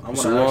 I want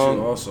to ask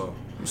you also.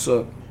 What's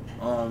up?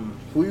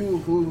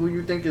 Who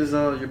you think is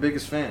your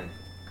biggest fan?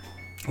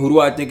 Who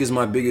do I think is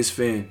my biggest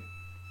fan?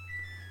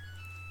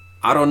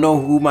 I don't know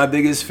who my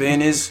biggest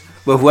fan is,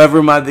 but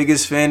whoever my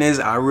biggest fan is,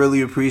 I really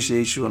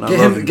appreciate you and I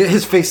love you. Get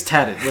his face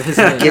tatted with his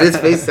name. Get his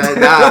face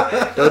tatted.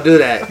 Nah, don't do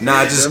that.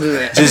 Nah,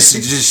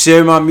 just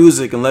share my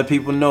music and let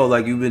people know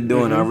like you've been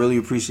doing. I really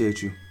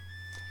appreciate you.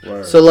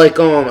 Word. So like,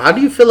 how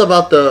do you feel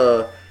about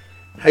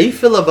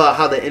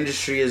how the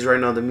industry is right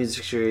now? The music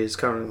industry is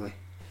currently.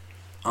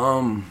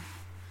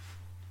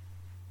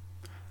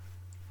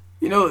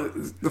 You know,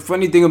 the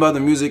funny thing about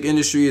the music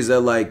industry is that,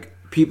 like,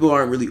 people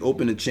aren't really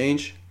open to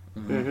change.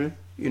 You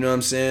know what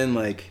I'm saying?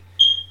 Like,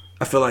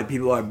 I feel like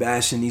people are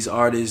bashing these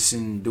artists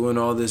and doing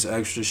all this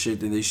extra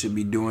shit that they should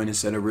be doing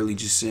instead of really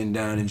just sitting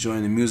down and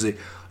enjoying the music.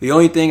 The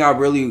only thing I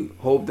really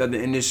hope that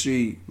the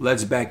industry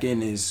lets back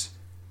in is,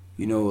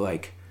 you know,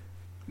 like,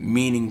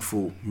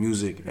 meaningful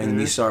music. And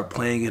we start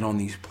playing it on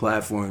these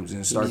platforms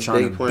and start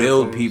trying to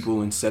build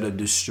people instead of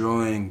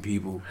destroying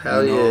people.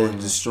 Hell yeah.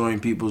 And destroying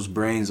people's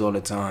brains all the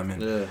time.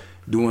 And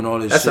doing all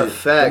this shit. That's a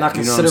fact. They're not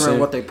considering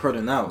what they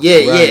putting out.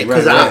 Yeah,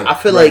 because I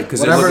feel like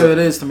whatever it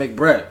is to make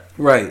bread.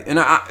 Right, and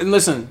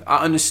listen,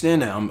 I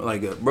understand that. I'm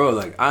like, bro,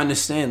 like I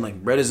understand,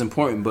 like bread is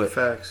important, but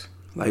facts.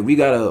 Like we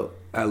gotta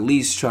at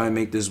least try and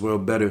make this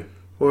world better.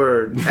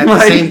 Or at the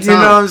same time, you know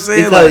what I'm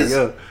saying? Because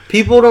like,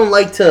 people don't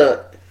like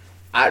to.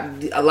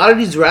 A lot of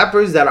these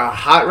rappers that are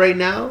hot right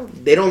now,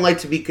 they don't like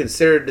to be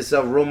considered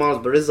themselves role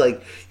models. But it's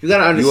like you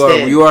gotta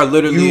understand, you are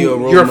literally a role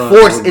model. You're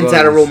forced into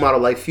that role model,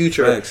 like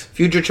Future. Facts.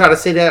 Future try to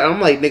say that. I'm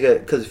like,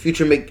 nigga, because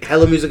Future make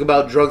hella music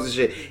about drugs and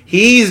shit.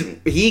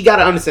 He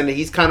gotta understand that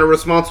he's kind of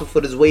responsible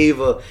for this wave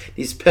of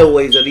these pill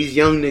waves of these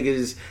young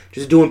niggas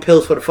just doing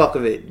pills for the fuck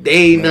of it.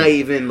 They not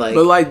even like.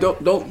 But like,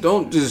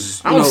 don't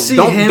just. I don't see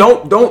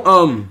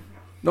him.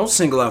 Don't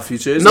single out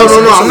Future. No.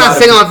 I'm not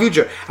singling out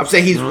Future. I'm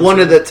saying he's one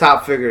of the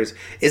top figures.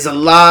 It's a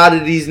lot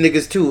of these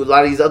niggas too. A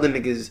lot of these other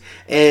niggas,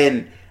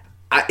 and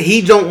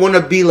he don't want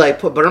to be like.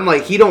 But I'm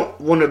like, he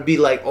don't want to be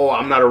like, oh,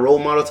 I'm not a role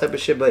model type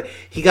of shit. But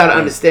he gotta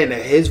understand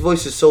that his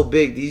voice is so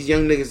big. These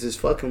young niggas is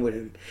fucking with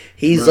him.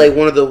 He's like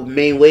one of the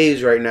main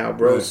waves right now,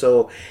 bro. Right.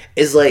 So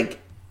it's like.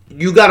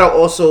 You gotta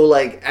also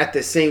like at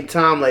the same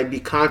time like be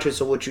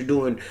conscious of what you're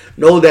doing.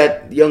 Know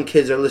that young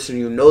kids are listening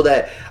to you. Know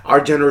that our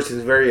generation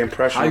is very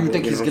impressionable. How you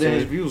think he's getting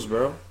his views,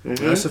 bro?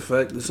 That's a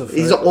fact.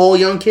 These are all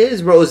young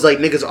kids, bro. It's like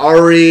niggas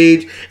our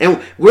age,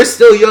 and we're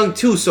still young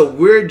too. So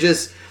we're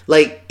just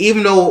like,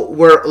 even though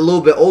we're a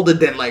little bit older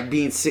than like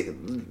being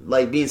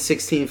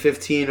 16,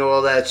 15, or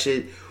all that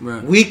shit,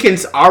 right. We can.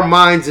 Our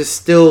minds is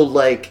still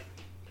like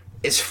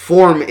it's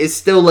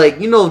still like,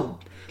 you know,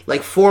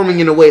 like forming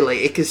in a way like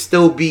it can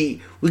still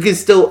be.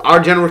 Our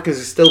generation can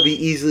still be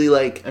easily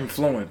like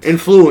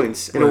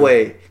influenced in a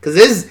way. Cause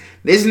there's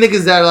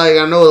niggas that like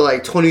I know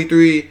like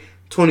 23,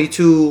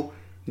 22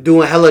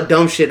 doing hella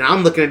dumb shit, and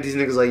I'm looking at these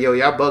niggas like, yo,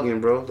 y'all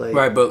bugging, bro. Like,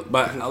 right, but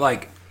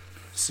like,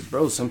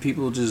 bro, some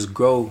people just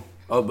grow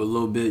up a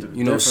little bit,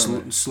 you know,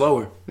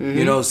 slower.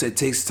 You know, so it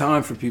takes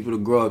time for people to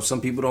grow up.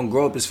 Some people don't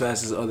grow up as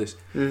fast as others.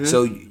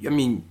 So I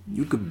mean,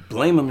 you could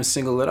blame them and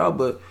single it out,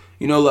 but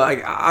you know,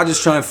 like I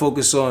just try and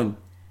focus on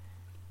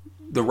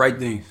the right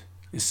things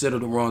instead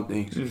of the wrong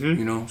things,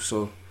 you know?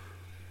 So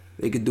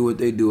they could do what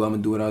they do. I'm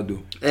going to do what I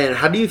do. And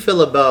how do you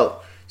feel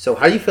about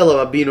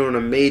being on a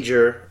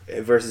major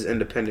versus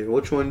independent?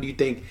 Which one do you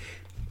think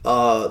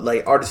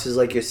like artists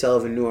like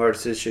yourself and new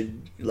artists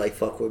should like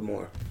fuck with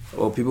more?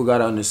 Well, people got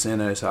to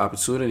understand that it's an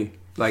opportunity.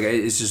 Like,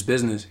 it's just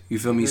business. You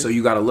feel me? So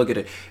you got to look at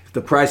it. If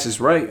the price is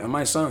right, I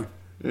might sign.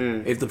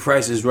 If the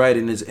price is right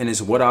and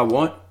it's what I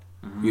want,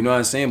 you know what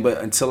I'm saying? But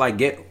until I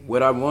get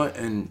what I want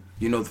and,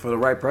 you know, for the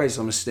right price,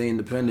 I'm going to stay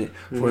independent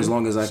for as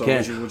long as I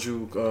can. Would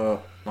you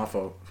my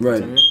fault.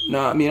 Right.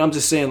 No, I mean, I'm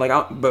just saying, like,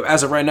 but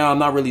as of right now, I'm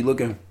not really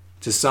looking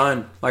to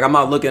sign. Like, I'm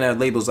not looking at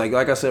labels. Like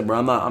I said, bro,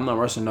 I'm not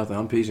rushing nothing.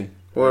 I'm patient.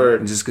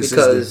 Word. I'm just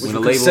consistent.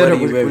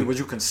 Would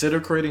you consider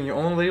creating your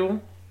own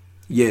label?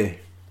 Yeah.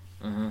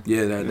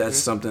 Yeah, that's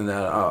something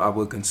that I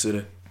would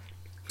consider.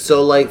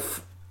 So, like,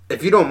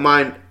 if you don't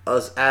mind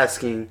us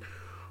asking,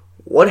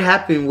 what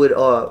happened with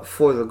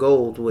For the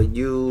Gold with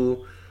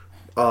you,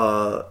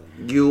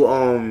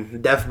 you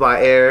Death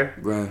by Air.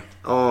 Right.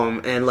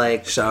 And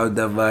like shout out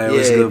Death by Air.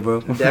 What's good, bro?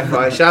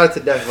 Shout out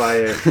to Death by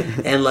Air.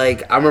 And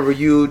like I remember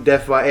you,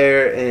 Death by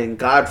Air, and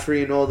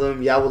Godfrey and all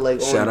them. Y'all were like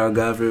shout out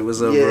Godfrey.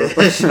 What's up, bro?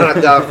 Shout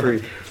out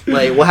Godfrey.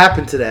 Like what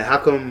happened to that? How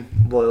come?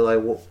 Boy,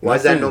 like why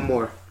is that no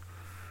more?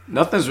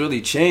 Nothing's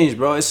really changed,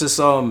 bro. It's just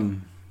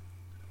growing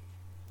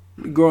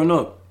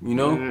up, you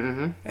know.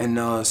 Mm-hmm.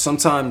 And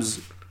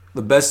sometimes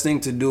the best thing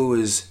to do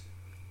is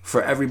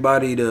for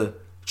everybody to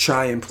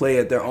try and play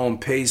at their own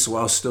pace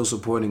while still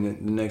supporting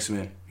the next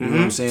man. You know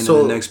what I'm saying?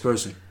 So, and the next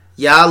person.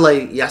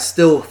 Y'all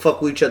still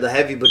fuck with each other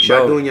heavy, but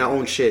y'all doing your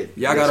own shit.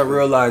 Y'all gotta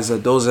realize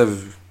that those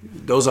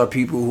are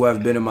people who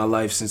have been in my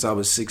life since I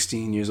was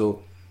 16 years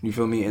old. You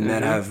feel me? And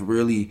that have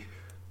really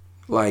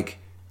like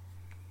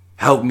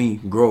helped me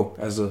grow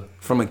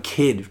from a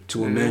kid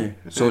to a man.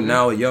 So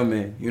now a young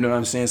man. You know what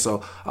I'm saying?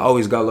 So I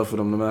always got love for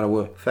them no matter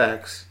what.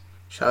 Facts.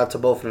 Shout out to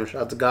both of them.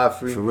 Shout out to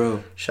Godfrey. For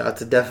real. Shout out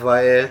to Death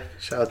by Air.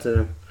 Shout out to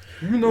them.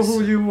 You know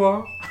who you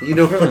are. You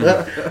know,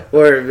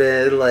 word,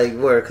 man. Like,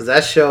 word. Because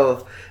that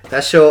show,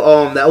 that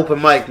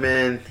open mic,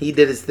 man, he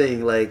did his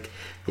thing. Like,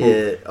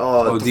 yeah.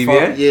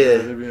 DBA? Yeah,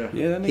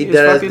 that nigga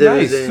is fucking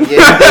nice. Yeah, he did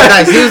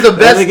nice. He was the best.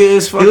 That nigga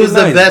is fucking he was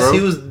the nice, best. bro. He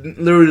was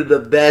literally the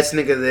best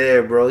nigga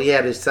there, bro. He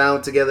had his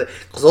sound together.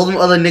 Because all them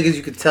other niggas,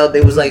 you could tell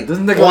they was like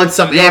on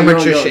some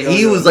amateur shit.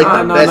 He was like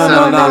the best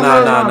sound.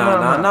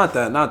 No, not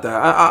that.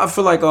 I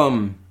feel like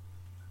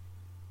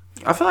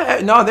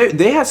no,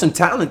 they had some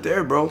talent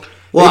there, bro.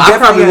 Well, I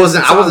probably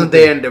wasn't. I wasn't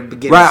there in the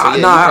beginning. Right? So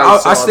yeah,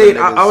 I stayed.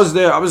 I was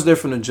there. I was there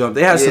from the jump.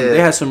 They had some. They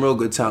had some real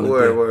good talent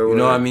there. Word. You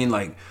know what I mean?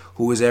 Like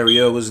who was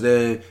Ariel was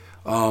there.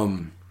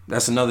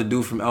 That's another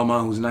dude from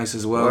Elmont who's nice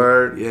as well.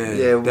 Word.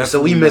 Yeah.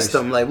 So we missed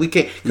them. Like we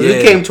came.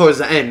 We came towards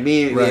the end.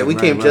 We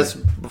came just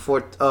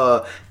before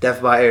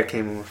Death by Air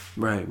came on.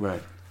 Right.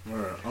 Word.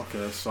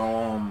 Okay.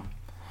 So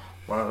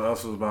what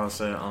else was about to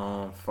say?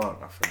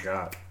 Fuck. I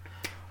forgot.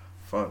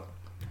 Fuck.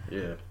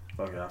 Yeah.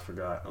 Fuck it, I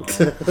forgot.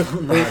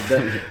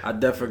 I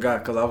definitely forgot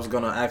because I was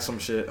gonna ask some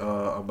shit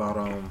about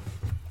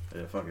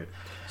Yeah, fuck it.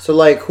 So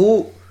like,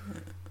 who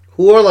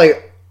are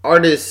like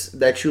artists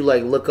that you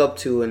like look up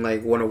to and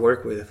like want to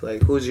work with?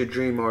 Like, who's your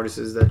dream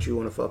artists that you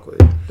want to fuck with?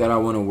 That I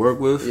want to work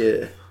with?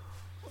 Yeah.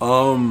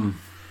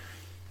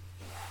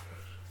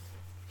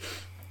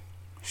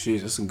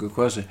 Shit, that's a good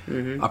question.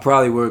 I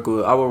probably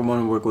I would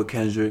want to work with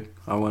Kendrick.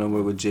 I want to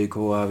work with J.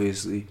 Cole,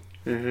 obviously.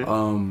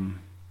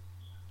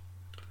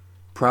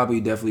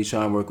 Probably definitely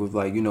try and work with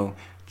like, you know,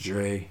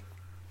 Dre,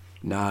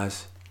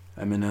 Nas,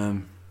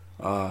 Eminem.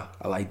 I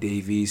like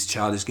Dave East.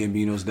 Childish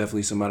Gambino's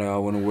definitely somebody I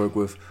want to work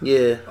with.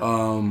 Yeah.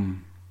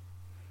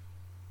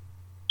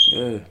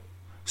 Yeah.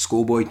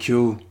 Schoolboy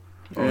Q.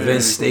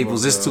 Vince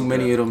Staples. There's too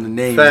many of them to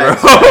name,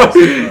 facts, bro.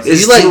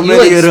 It's too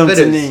many of them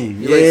to name.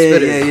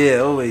 Yeah.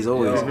 Always.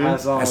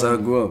 That's how I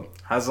grew up.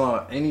 Has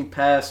any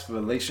past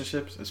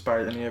relationships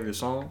inspired any of your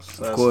songs?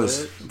 Of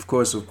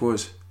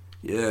course.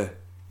 Yeah,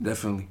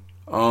 definitely.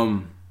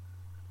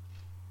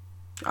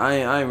 I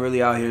ain't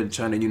really out here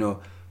trying to, you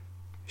know,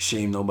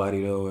 shame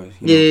nobody though, or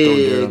throw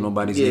dirt on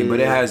nobody's name. But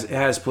it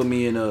has put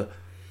me in a.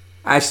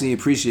 I actually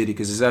appreciate it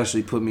because it's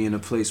actually put me in a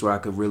place where I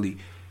could really.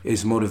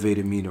 It's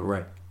motivated me to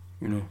write,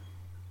 you know.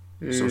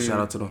 So shout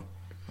out to them.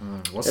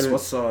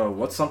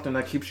 What's something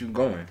that keeps you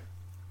going?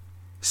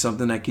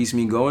 Something that keeps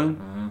me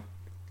going.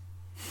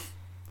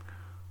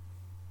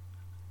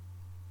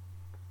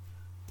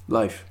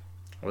 Life.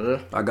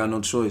 Yeah. I got no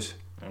choice.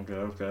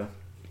 Okay.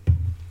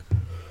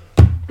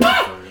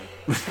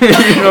 You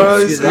know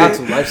what I'm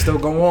saying? Life still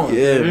go on.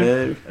 Yeah,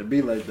 man. It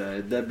be like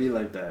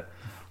that.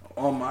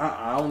 I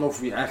don't know if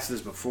we asked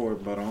this before,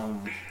 but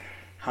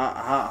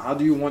how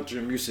do you want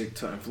your music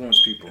to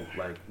influence people?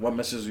 Like, what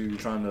message are you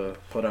trying to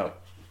put out?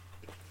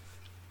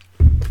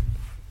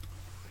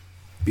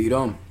 Be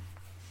them.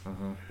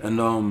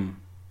 And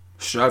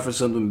strive for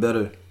something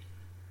better.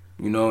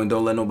 You know, and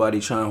don't let nobody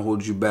try and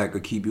hold you back or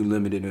keep you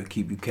limited or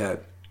keep you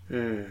capped.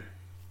 You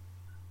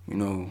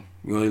know,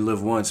 you only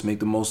live once. Make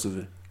the most of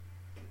it.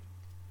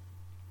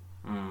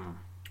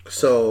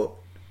 So,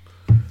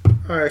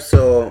 all right.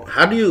 So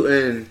how do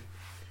you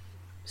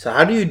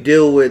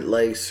deal with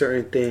like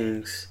certain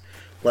things?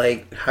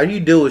 Like, how do you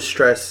deal with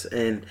stress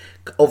and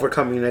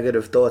overcoming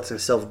negative thoughts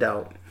and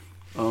self-doubt?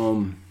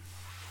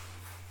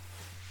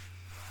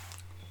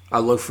 I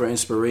look for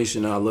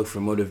inspiration. I look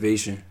for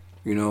motivation.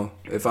 You know,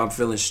 if I'm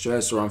feeling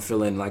stressed or I'm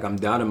feeling like I'm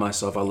doubting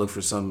myself, I look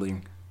for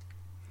something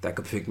that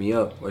could pick me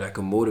up or that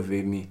could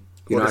motivate me.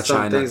 You know, I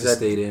try not to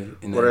stay in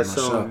my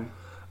shop.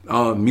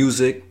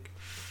 Music,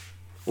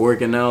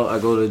 working out. I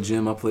go to the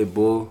gym. I play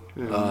ball.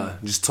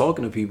 Just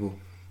talking to people.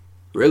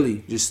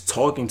 Really, just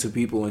talking to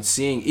people and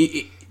seeing.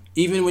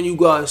 Even when you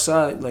go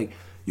outside, like,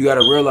 you got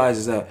to realize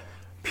is that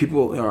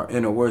people are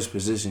in a worse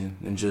position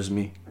than just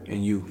me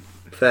and you.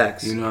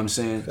 Facts. You know what I'm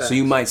saying? Facts. So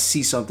you might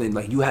see something,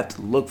 like, you have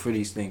to look for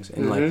these things.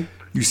 And, like,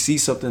 you see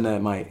something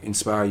that might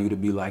inspire you to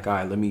be like, all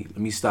right, let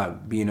me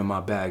stop being in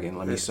my bag and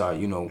let me start,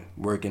 you know,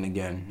 working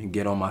again and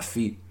get on my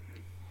feet.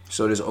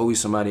 So there's always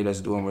somebody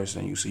that's doing worse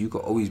than you. So you can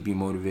always be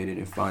motivated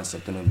and find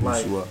something to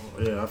boost you up.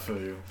 Yeah, I feel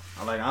you.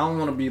 Like, I don't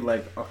want to be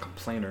like a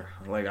complainer.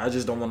 Like, I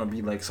just don't want to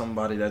be like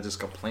somebody that just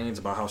complains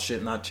about how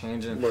shit not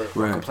changing.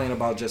 Right. Complain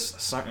about just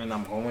something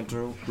I'm going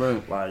through.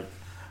 Right.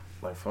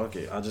 Like fuck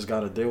it. I just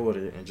gotta deal with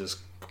it and just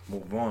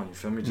move on. You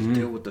feel me? Just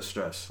deal with the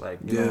stress. Like,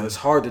 you know, it's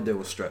hard to deal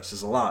with stress.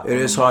 It's a lot. It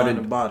is hard in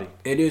the body.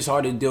 It is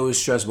hard to deal with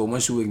stress, but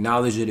once you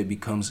acknowledge it, it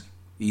becomes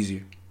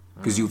easier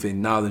because you've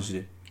acknowledged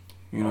it.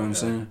 You know what I'm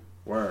saying?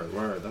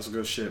 Word. That's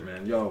good shit,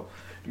 man. Yo,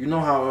 you know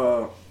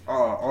how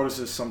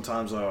artists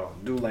sometimes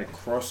do like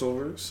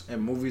crossovers in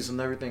movies and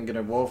everything, get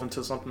involved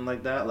into something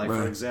like that? Like,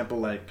 for example,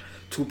 like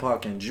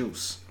Tupac and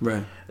Juice.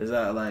 Right. Is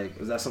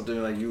that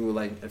something like you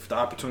like if the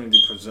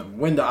opportunity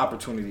when the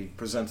opportunity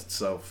presents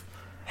itself?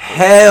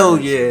 Hell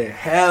yeah.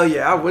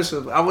 I wish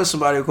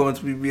somebody would come up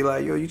to me and be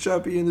like, yo, you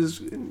trying to be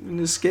in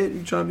this skit?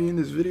 You trying to be in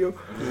this video?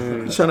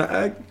 You trying to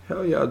act?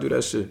 Hell yeah, I'll do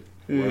that shit.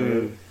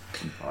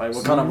 All right,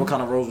 what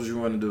kind of roles would you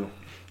want to do?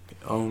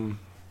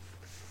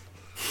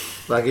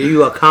 Like, are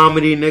you a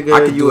comedy nigga?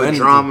 I could you do a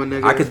anything. drama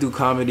nigga? I could do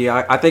comedy.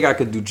 I think I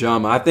could do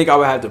drama. I think I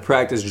would have to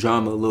practice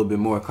drama a little bit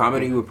more.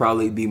 Comedy would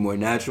probably be more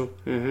natural.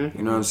 You know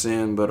what I'm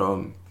saying? But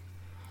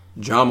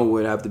drama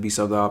would have to be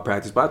something I'll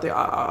practice. But I think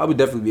I would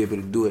definitely be able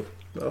to do it.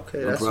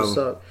 Okay, that's what's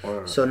up.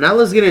 So now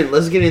let's get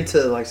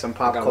into like some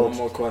pop culture. One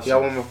more question. You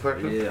got one more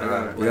question?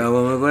 Yeah, You got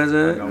one more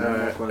question? I got one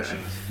more question.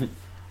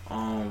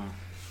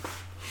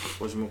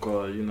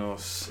 Whatchamacallit, you know,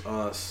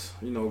 us,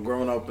 you know,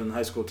 growing up in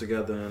high school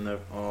together and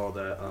all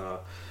that,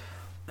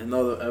 and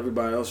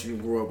everybody else you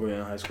grew up with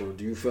in high school,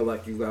 do you feel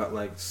like you got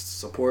like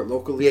support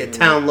locally? Yeah,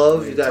 town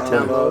love. You got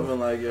town love, and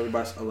like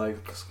everybody, like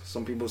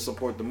some people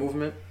support the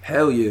movement.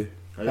 Hell yeah.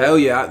 Hell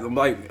yeah. I'm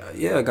like,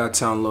 yeah, I got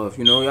town love.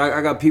 You know,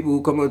 I got people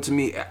who come up to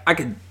me. I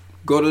could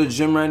go to the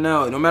gym right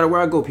now. No matter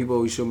where I go, people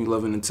always show me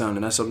love in the town,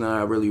 and that's something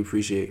I really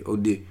appreciate.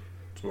 OD.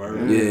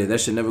 Yeah, that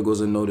shit never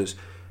goes unnoticed.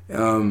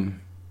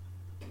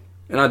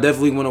 And I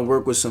definitely want to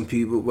work with some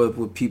people,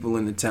 with people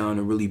in the town,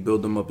 and really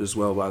build them up as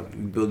well. While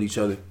we build each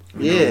other,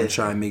 you know, and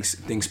try and make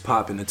things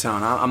pop in the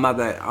town. I'm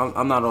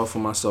not all for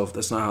myself.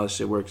 That's not how this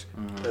shit works.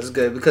 That's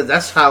good, because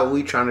that's how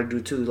we trying to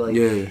do too. Like,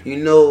 you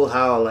know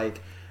how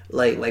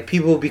like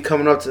people be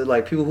coming up to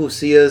like people who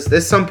see us.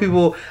 There's some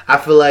people I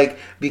feel like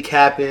be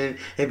capping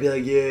and be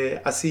like, yeah,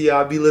 I see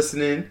y'all be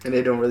listening, and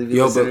they don't really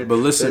be listening. But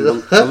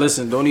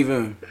listen, don't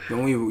even.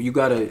 You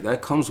gotta.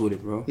 That comes with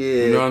it, bro. Yeah,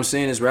 you know what I'm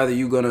saying? It's rather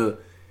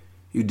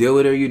you deal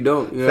with it or you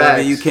don't. You know what I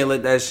mean? You can't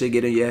let that shit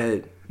get in your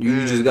head.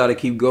 You just gotta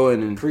keep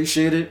going and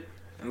appreciate it.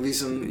 At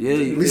least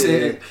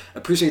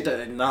appreciate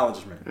that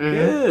acknowledgement.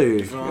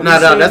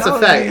 No, that's a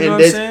fact.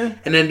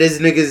 And then there's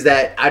niggas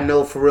that I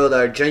know for real that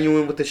are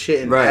genuine with the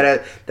shit and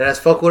that has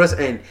fuck with us,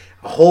 and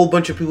a whole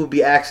bunch of people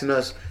be asking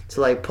us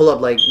to like pull up,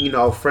 like, you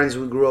know, friends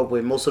we grew up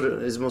with. Most of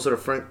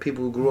the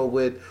people we grew up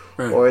with,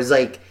 or it's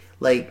like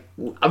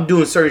I'm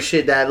doing certain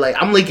shit that like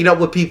I'm linking up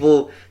with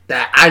people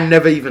that I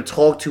never even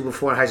talked to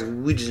before in high school.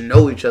 We just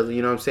know each other.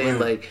 You know what I'm saying?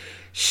 Like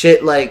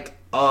shit like.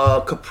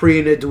 Capri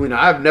and Edwina.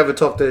 I've never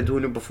talked to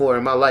Edwina before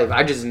in my life.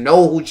 I just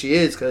know who she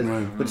is because we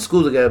went to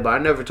school together, but I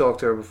never talked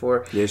to her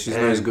before. Yeah, she's a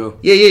nice girl.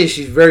 Yeah,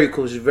 she's very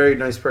cool. She's a very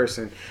nice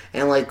person.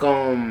 And like,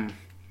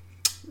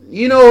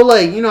 you know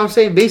what I'm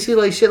saying? Basically,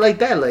 like shit like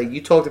that. Like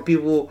you talk to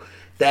people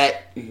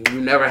that you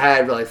never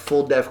had like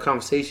full depth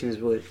conversations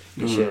with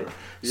and shit.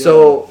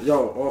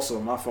 Also,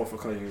 my fault for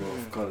cutting you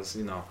off because,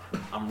 you know,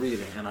 I'm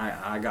reading and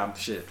I got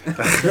shit.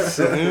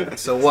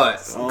 So what?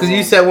 Because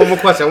you said one more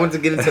question. I wanted to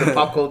get into the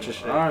pop culture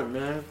shit. All right,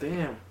 man.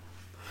 Damn.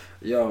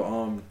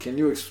 Yo, can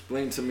you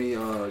explain to me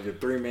your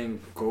 3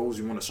 main goals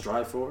you want to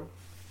strive for?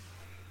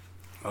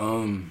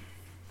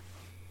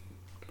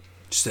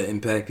 Just to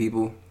impact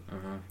people.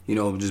 You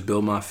know, just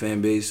build my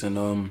fan base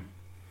and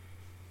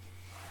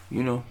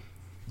you know,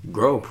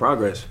 grow,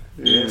 progress,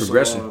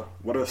 progression. So,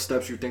 what are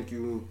steps you think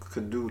you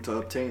could do to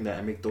obtain that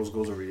and make those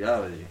goals a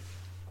reality?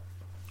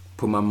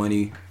 Put my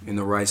money in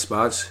the right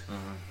spots.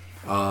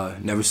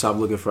 Never stop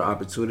looking for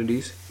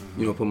opportunities.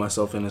 You know, put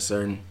myself in a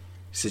certain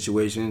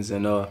situations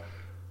and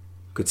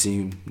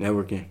continue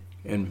networking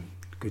and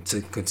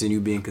continue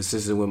being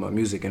consistent with my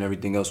music, and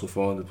everything else will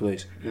fall into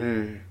place.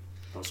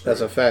 That's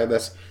a fact.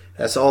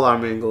 That's all our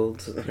main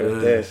goals right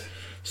there.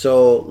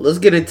 So let's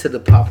get into the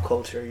pop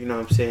culture. You know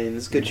what I'm saying?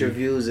 Let's get your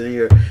views and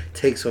your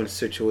takes on the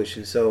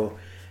situation. So,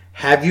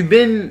 have you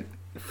been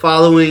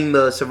following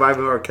the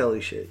Surviving R. Kelly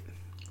shit?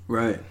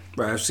 Right.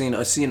 I've seen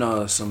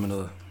some of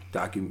the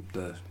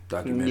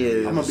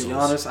documentary. Yeah, I'm gonna be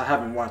honest. I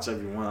haven't watched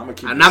every one.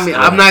 I'm not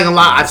gonna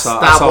lie. I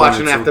stopped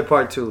watching after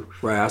part 2.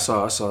 Right. I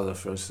saw the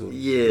first 2.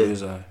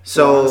 Yeah.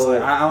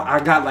 So I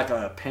got like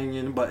an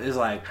opinion, but it's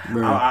like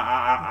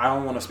I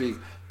don't want to speak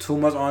too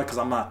much on it because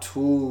I'm not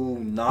too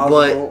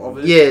knowledgeable of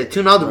it. Yeah,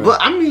 too knowledgeable.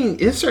 But I mean,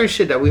 it's certain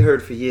shit that we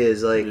heard for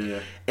years, like,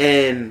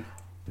 and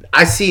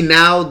I see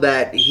now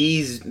that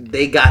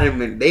they got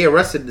him and they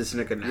arrested this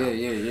nigga now.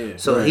 Yeah.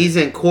 So he's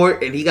in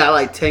court and he got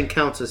like 10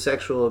 counts of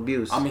sexual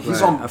abuse. I mean,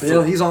 he's on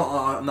bail. He's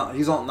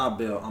on not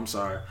bail. I'm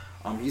sorry.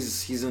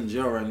 He's in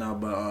jail right now,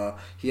 but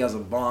he has a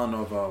bond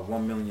of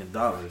 $1 million.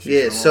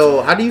 Yeah.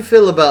 So how do you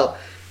feel about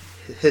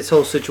his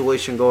whole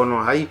situation going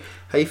on?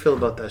 How you feel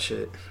about that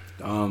shit?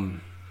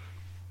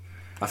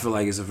 I feel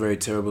like it's a very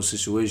terrible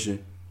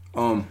situation.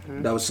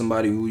 That was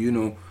somebody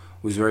who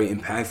was very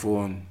impactful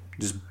on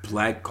just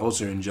black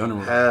culture in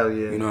general. Hell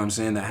yeah. You know what I'm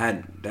saying?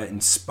 That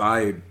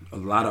inspired a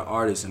lot of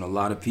artists and a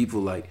lot of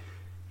people. Like,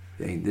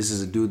 dang, this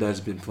is a dude that's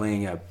been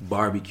playing at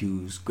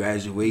barbecues,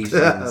 graduations,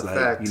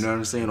 like, you know what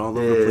I'm saying, all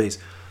over the place.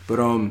 But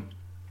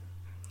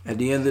at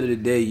the end of the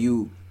day,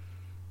 you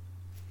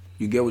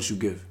get what you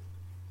give.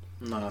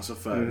 No, that's a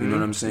fact. You know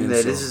what I'm saying?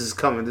 Yeah, this is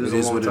coming. This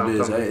is a long time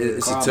coming.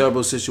 It's a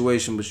terrible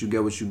situation, but you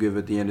get what you give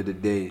at the end of the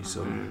day.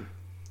 So, And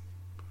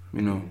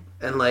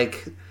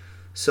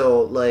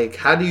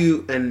how do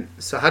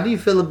you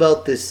feel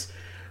about this?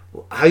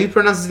 How you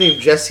pronounce his name?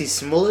 Jussie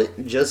Smollett?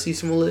 Jussie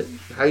Smollett?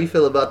 How you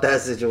feel about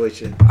that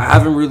situation? I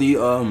haven't really you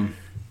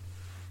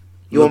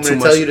want me to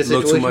tell you the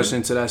situation? Look too much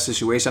into that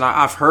situation.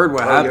 I've heard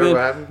what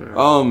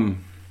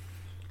happened.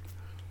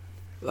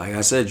 Like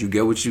I said, you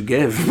get what you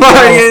give.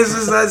 It's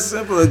just that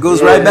simple. It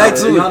goes right back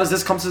to it. To be honest,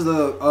 this comes to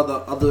the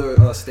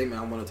other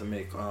statement I wanted to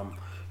make.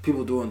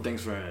 People doing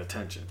things for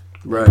attention,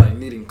 right? Like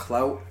needing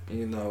clout,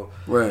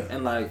 right?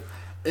 And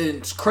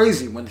it's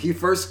crazy when he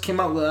first came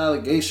out with the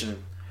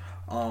allegation.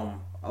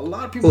 A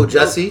lot of people.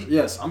 Jussie?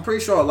 Yes, I'm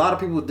pretty sure a lot of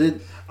people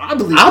did. I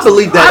believe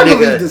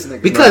this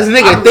nigga. Because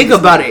nigga, think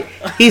about it.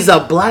 He's a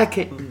black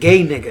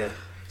gay nigga.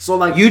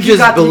 So you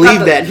just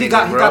believe that he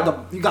got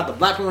the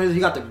black people. He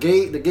got the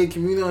gay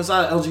community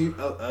inside LGBT.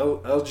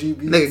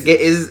 Nigga,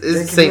 it's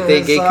the same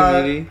thing. Gay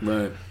community,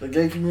 right? The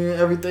gay community,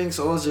 everything.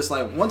 So it's just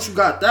like once you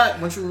got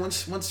that, once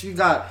you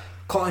got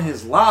caught in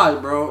his lie,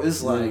 bro,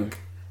 it's like,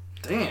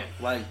 damn,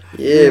 like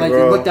bro.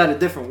 You looked at it a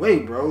different way,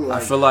 bro.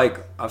 Like,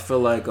 I feel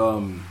like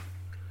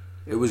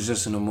it was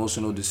just an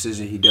emotional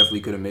decision. He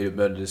definitely could have made a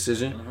better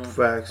decision.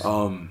 Facts.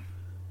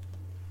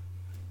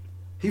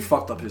 He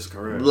fucked up his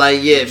career.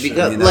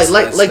 Because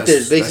like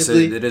this,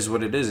 basically. It is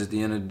what it is at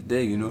the end of the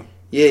day,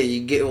 Yeah,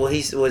 you get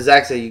what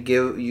Zach said.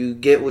 You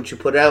get what you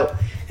put out,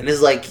 and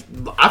it's like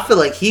I feel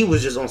like he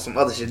was just on some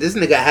other shit. This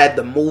nigga had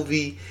the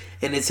movie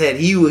in his head.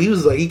 He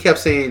was like he kept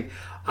saying,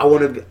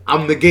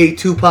 I'm the gay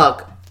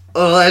Tupac."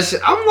 Oh, that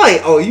shit. I'm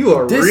like, oh, you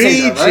are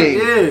reaching. Right?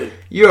 Yeah.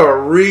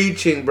 You're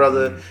reaching,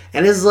 brother.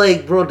 And it's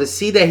like, bro, to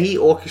see that he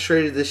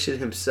orchestrated this shit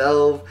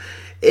himself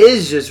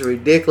is just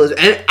ridiculous.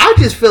 And I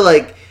just feel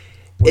like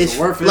it's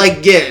worth it.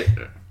 Like, yeah,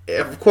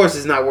 of course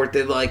it's not worth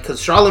it. Like,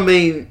 because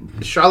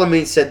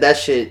Charlemagne said that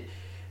shit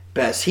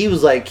best. He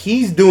was like,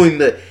 he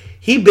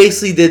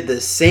basically did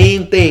the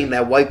same thing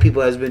that white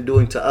people has been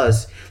doing to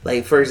us.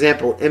 Like, for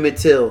example, Emmett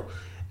Till,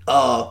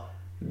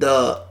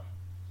 the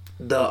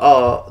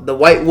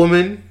white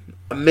woman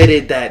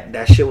admitted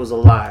that shit was a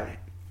lie,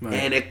 right.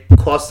 And it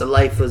cost the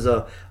life of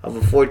a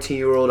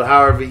 14-year-old, or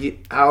however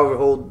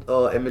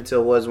old Emmett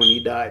Till was when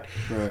he died,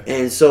 right.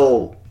 And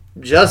so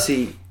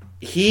Jussie,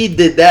 he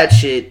did that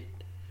shit,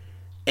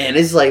 and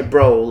it's like,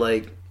 bro,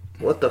 like,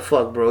 what the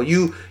fuck, bro?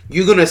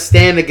 You're gonna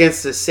stand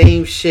against the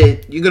same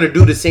shit. You're gonna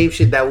do the same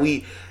shit that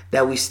we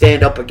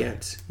stand up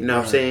against. You know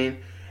what I'm saying?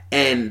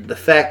 And the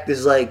fact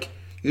is, like,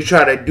 you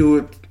try to do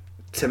it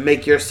to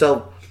make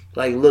yourself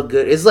like look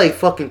good. It's like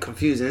fucking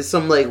confusing. It's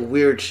some like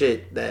weird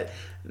shit that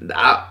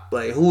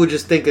who would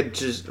just think of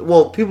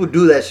people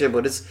do that shit,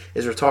 but it's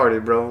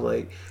retarded, bro.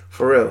 Like,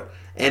 for real.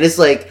 And it's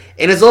like,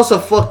 and it's also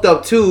fucked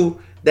up too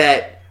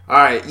that, all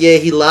right, yeah,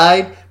 he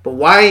lied, but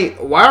why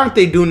aren't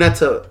they doing that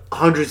to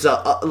hundreds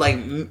of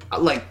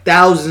like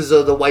thousands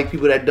of the white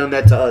people that done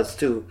that to us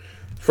too?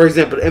 For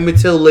example, the Emmett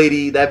Till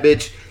lady, that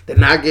bitch did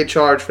not get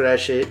charged for that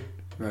shit.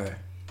 Right.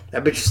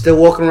 That bitch is still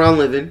walking around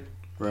living.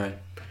 Right.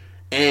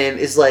 And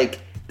it's like,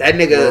 that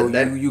nigga...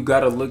 Bro, you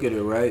gotta look at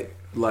it, right?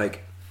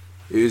 Like,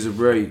 it is a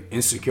very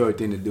insecure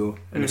thing to do.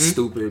 And it's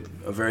stupid,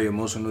 a very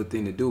emotional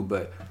thing to do.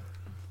 But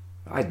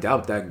I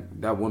doubt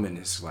that woman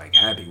is, like,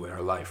 happy with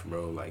her life,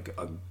 bro. Like,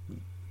 a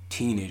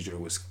teenager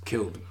was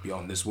killed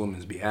on this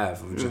woman's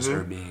behalf of just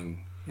her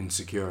being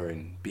insecure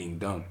and being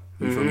dumb.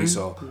 You feel me?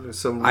 So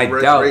I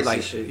doubt,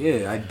 like, shit.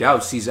 Yeah, I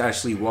doubt she's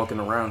actually walking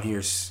around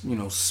here,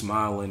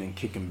 smiling and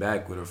kicking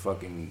back with her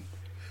fucking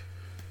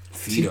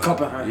feet up.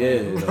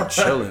 Like,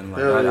 chilling.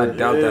 Like, I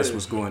doubt that's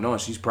what's going on.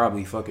 She's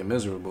probably fucking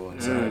miserable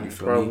inside. You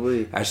feel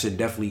me? That shit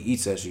definitely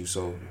eats at you.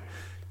 So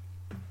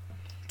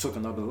took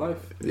another life.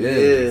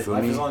 Yeah,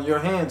 life is on your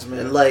hands, man.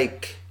 And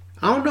like,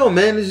 I don't know,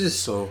 man. It's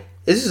just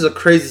This is a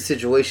crazy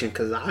situation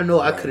because I know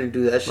I couldn't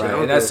do that shit. Right,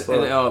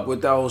 and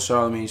with that whole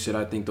Charlemagne shit,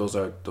 I think those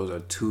are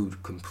two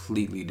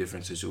completely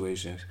different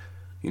situations.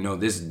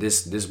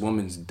 This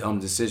woman's dumb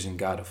decision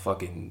got a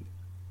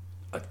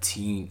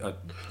teen.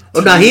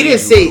 He didn't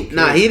say. He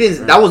didn't.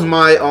 Right. That was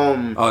my.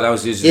 Oh, that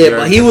was just. Yeah,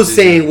 but he was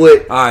decision. Saying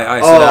what. All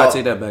right. So I'll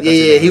take that back.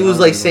 Yeah, he was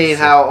like saying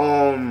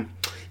how.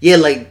 Yeah,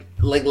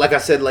 like I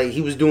said, like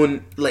he was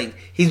doing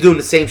he's doing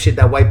the same shit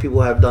that white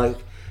people have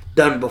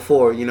done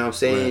before. You know what I'm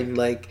saying? Right.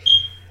 Like.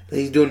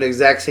 He's doing the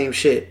exact same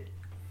shit.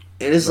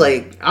 And it's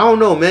like, I don't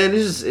know, man.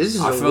 It's just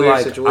a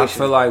weird situation. I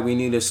feel like we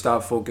need to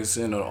stop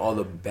focusing on all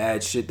the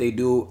bad shit they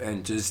do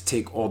and just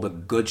take all the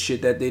good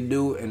shit that they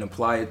do and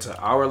apply it to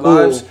our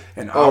lives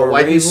and our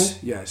race.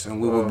 People? Yes,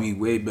 and we will be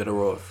way better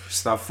off.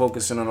 Stop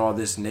focusing on all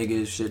this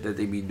negative shit that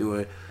they be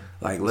doing.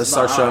 Like, let's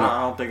start showing up.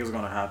 I don't think it's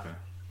going to happen.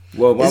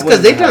 Well, it's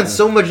because they've done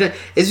so much.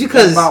 It's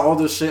because about all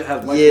this shit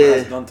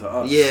has done to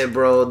us. Yeah,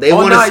 bro. They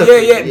want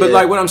to. Yeah. But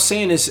like, what I'm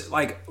saying is,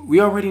 like, we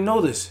already know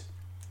this.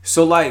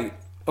 So like,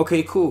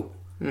 okay, cool.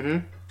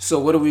 Mm-hmm. So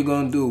what are we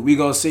gonna do? We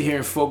gonna sit here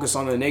and focus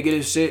on the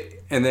negative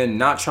shit and then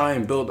not try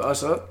and build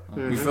us up?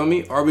 Mm-hmm. You feel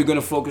me? Or are we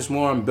gonna focus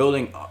more on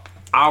building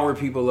our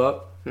people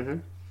up? Mm-hmm.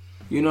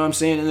 You know what I'm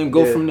saying? And then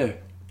go from there.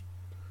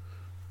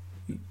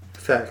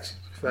 Facts.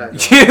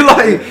 Yeah,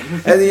 like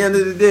at the end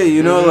of the day,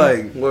 you know,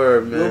 like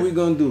word, man. What are we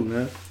gonna do,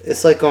 man?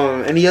 It's like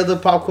any other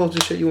pop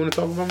culture shit you want to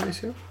talk about,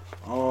 Maceo?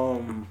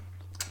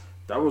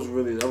 That was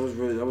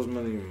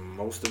mainly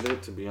most of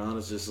it. To be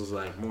honest, just was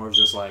like more of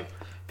just like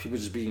people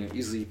just being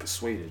easily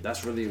persuaded.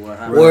 That's really what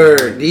happened.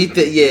 Word,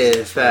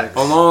 facts.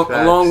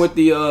 Along with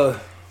the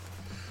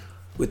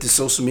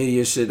social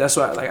media shit. That's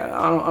why, like,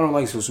 I don't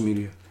like social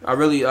media. I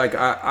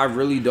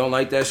really don't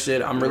like that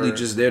shit. I'm really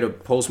just there to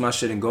post my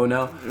shit and go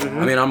now. Mm-hmm.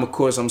 I mean, of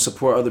course I'm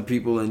support other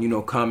people and, you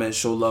know, comment,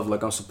 show love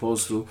like I'm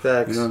supposed to.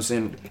 Facts. You know what I'm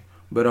saying?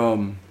 But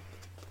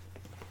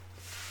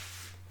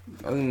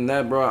other than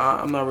that, bro,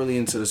 I'm not really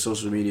into the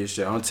social media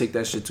shit. I don't take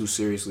that shit too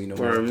seriously no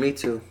more. Me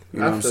too. You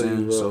know what I'm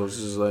saying? So it's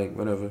just like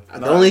whatever.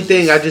 The only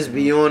thing I just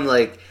be on,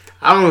 like,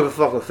 I don't even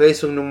fuck with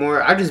Facebook no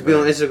more. I just be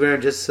on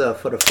Instagram just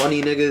for the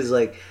funny niggas,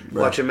 like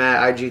watching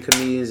mad IG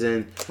comedians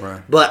and.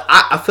 Right. But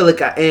I feel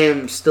like I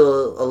am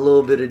still a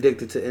little bit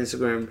addicted to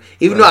Instagram,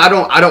 even though I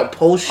don't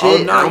post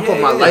shit. I don't put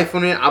my life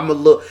on it. I'm a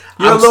little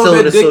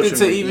bit addicted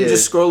to even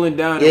just scrolling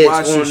down and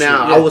watching shit.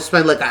 I will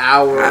spend like an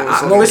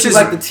hour. Which is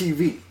like the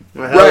TV.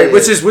 Right,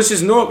 which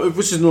is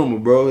normal,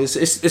 bro.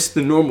 It's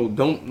the normal.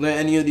 Don't let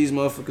any of these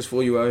motherfuckers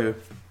fool you out here.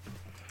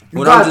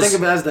 You gotta think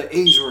of it as the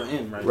age we're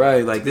in, right?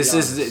 Right, like this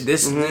is it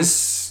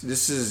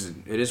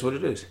is what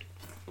it is.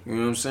 You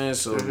know what I'm saying?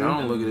 So I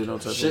don't look at it no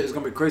type of shit. It's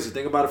gonna be crazy.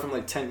 Think about it from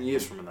like 10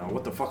 years from now.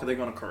 What the fuck are they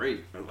gonna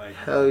create? Like,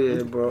 hell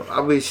yeah, bro.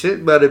 I mean,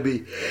 shit better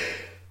be.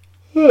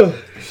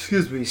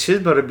 Excuse me,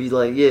 shit better be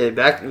like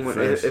back when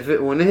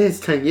when it hits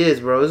 10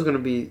 years, bro.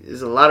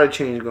 There's a lot of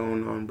change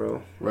going on,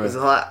 bro. Right. There's a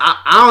lot.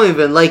 I don't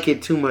even like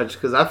it too much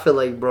because I feel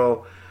like,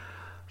 bro,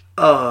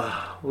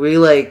 we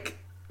like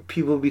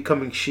people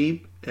becoming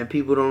sheep and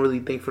people don't really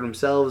think for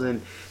themselves and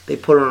they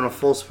put on a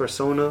false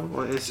persona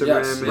on Instagram.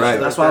 Yes, and right.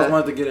 That's why I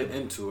wanted to get it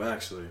into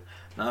actually.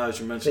 Now that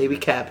you mentioned, they be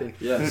capping.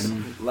 Yes,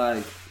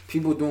 like.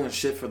 People doing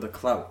shit for the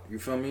clout, you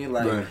feel me?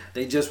 Like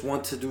they just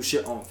want to do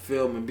shit on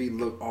film and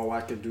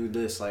I could do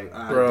this, like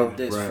I did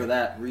this for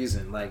that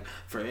reason. Like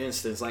for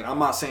instance, like I'm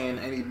not saying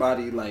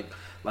anybody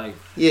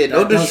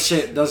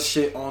does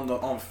shit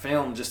on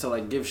film just to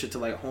like give shit to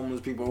like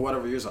homeless people or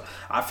whatever.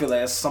 I feel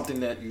like that's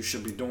something that you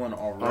should be doing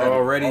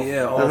already.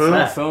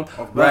 On film.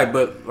 Right.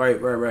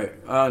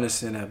 I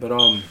understand that, but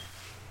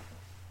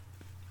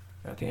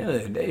at the end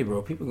of the day,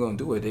 bro, people gonna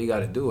do what they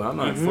gotta do. I'm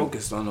not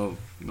focused on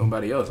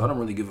nobody else. I don't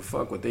really give a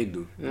fuck what they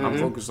do. I'm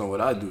focused on what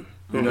I do.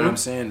 You know what I'm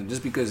saying?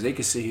 Just because they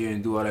can sit here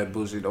and do all that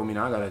bullshit don't mean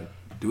I gotta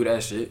do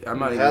that shit. I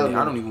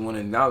don't even want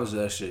to acknowledge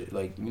that shit.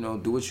 Like, you know,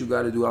 do what you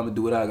gotta do. I'm gonna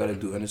do what I gotta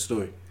do. End of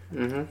story.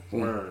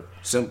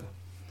 Simple.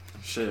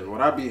 Shit.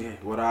 What I be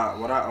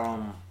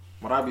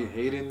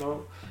hating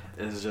though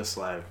is just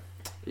like.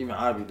 Even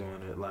I be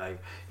doing it,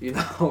 like, you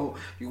know,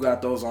 you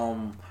got those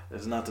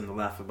there's nothing to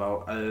laugh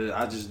about.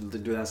 I just do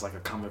that as like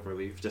a comic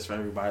relief, just for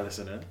everybody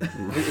listening.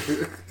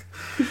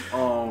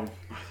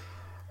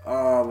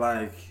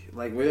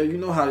 Like, well, you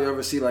know how you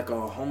ever see like a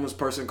homeless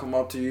person come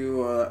up to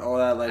you, all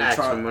that, like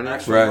extra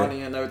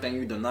money and everything,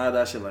 you deny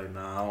that shit, like,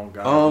 nah, I don't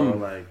got it, bro.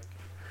 Like,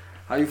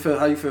 how you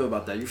feel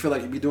about that? You feel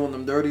like you be doing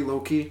them dirty, low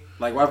key?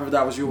 Like, what if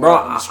that was you, bro?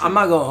 I'm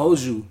not gonna hold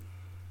you.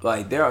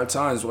 Like, there are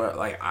times where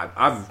like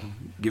I've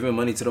given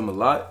money to them a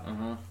lot.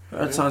 There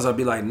are times I'll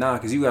be like, nah,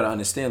 because you gotta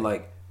understand,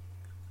 like,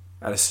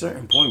 at a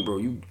certain point, bro,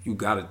 you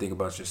gotta think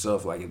about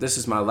yourself. Like, if this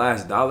is my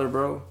last dollar,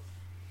 bro,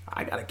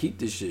 I gotta keep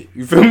this shit.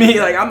 You feel me?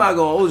 Like, I'm not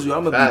gonna hold you.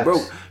 I'm gonna be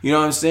broke. You know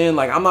what I'm saying?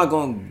 Like, I'm not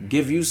gonna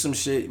give you some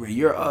shit where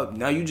you're up.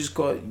 Now you just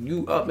call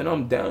you up and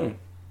I'm down.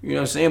 You know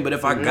what I'm saying? But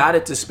if I got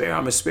it to spare,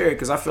 I'm a spare it.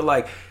 Because I feel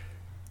like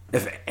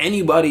if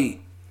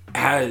anybody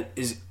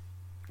is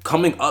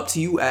coming up to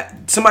you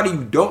at somebody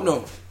you don't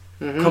know,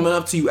 coming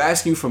up to you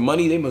asking you for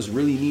money, they must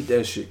really need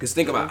that shit. Cause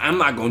think about it, I'm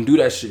not gonna do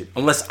that shit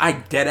unless I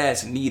dead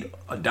ass need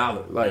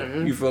 $1. Like,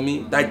 you feel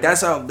me? Like,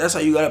 that's how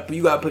you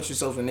gotta put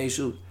yourself in their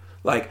shoes.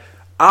 Like,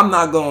 I'm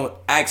not gonna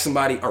ask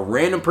somebody, a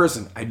random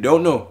person I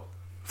don't know,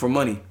 for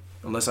money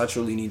unless I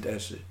truly need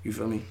that shit. You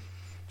feel me?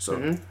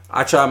 So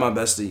I try my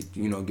best to,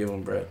 you know, give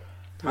them bread.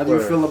 How do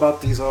you feel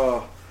about these?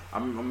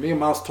 Me and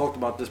Miles talked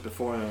about this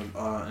before in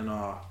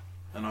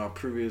our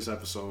previous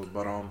episode,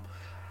 but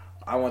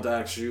I want to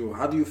ask you,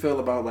 how do you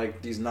feel about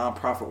like these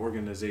non-profit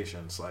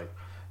organizations? Like,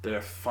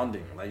 their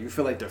funding. Like you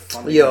feel like they're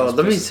funding. Yo,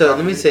 let me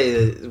say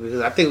this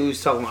because I think I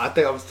was talking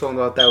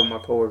about that with my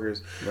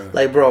coworkers. Right.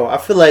 Like, bro, I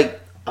feel like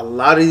a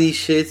lot of these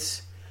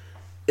shits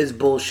is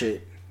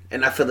bullshit,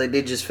 and I feel like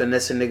they just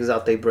finessing niggas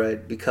out their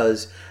bread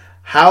because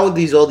how all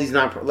these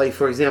like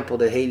for example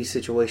the Haiti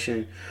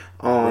situation,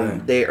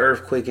 the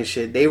earthquake and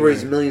shit, they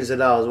raised millions of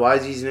dollars. Why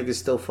is these niggas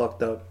still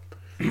fucked up?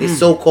 They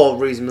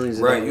so-called raise millions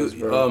of dollars,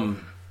 bro.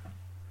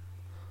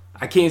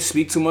 I can't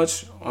speak too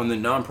much on the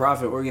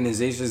non-profit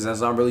organizations.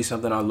 That's not really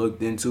something I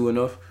looked into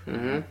enough.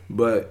 Mm-hmm.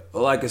 But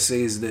all I can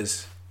say is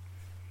this.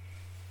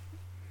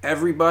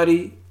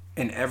 Everybody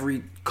and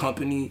every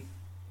company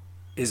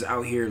is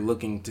out here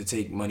looking to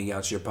take money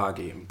out your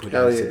pocket and put it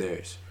into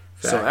theirs.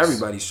 Facts. So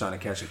everybody's trying to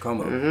catch a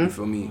come up. Mm-hmm. You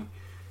feel me?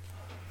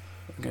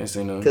 I can't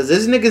say no. Because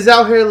there's niggas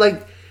out here,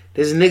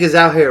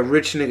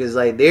 rich niggas.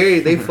 Like,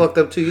 they fucked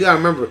up too. You gotta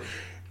remember,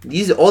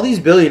 all these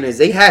billionaires,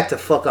 they had to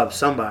fuck up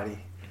somebody.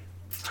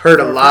 Hurt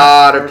a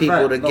lot of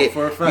people to get.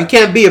 You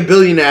can't be a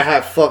billionaire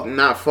and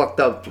not fucked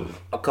up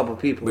a couple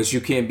people. But you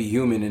can't be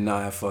human and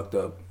not have fucked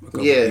up a couple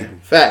people.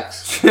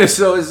 Facts.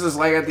 So it's just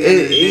like at the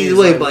end of the day. Either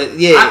way, but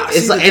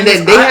it's like, and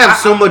then they have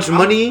so much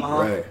money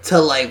to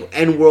like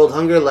end world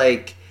hunger,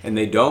 like, and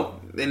they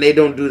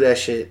don't do that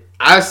shit.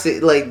 I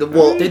see, like they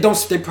probably don't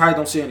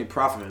see any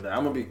profit in that.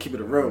 I'm gonna keep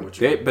it real with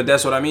you. But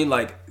that's what I mean.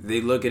 Like they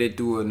look at it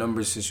through a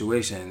numbers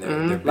situation.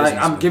 They're like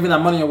I'm giving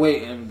that money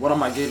away, and what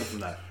am I getting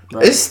from that?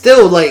 Right. It's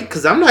still like,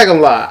 cause I'm not gonna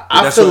lie,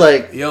 I feel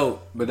like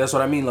but that's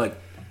what I mean. Like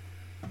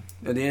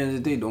at the end of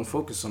the day, don't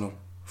focus on them.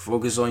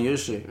 Focus on your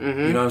shit. Mm-hmm.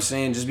 You know what I'm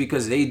saying? Just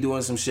because they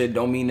doing some shit,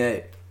 don't mean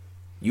that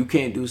you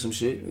can't do some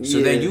shit.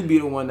 So then you be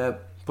the one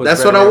that.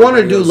 That's what I want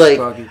to do. Like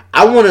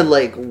I want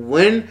to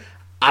when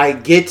I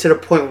get to the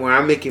point where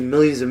I'm making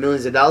millions and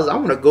millions of dollars, I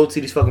want to go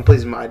to these fucking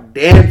places my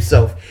damn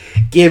self,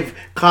 give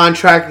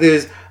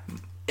contractors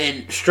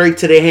and straight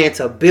to their hand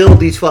to build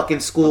these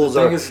fucking schools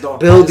or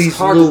build these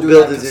new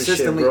buildings and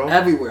shit, bro.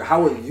 Everywhere.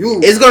 How are you?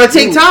 It's gonna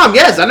take time.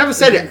 Yes, I never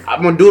said it.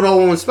 I'm gonna do it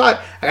all in one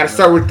spot. I gotta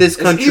start with this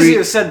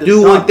country.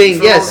 Do one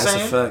thing. Yes, that's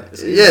a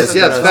fact.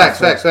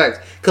 Yes, facts.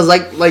 Cause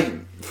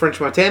like French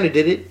Montana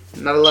did it.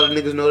 Not a lot of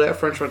niggas know that.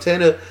 French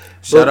Montana.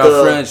 Shout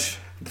out French.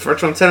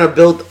 French Montana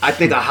built, I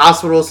think, a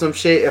hospital or some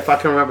shit. If I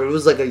can remember, it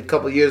was like a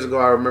couple years ago.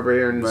 I remember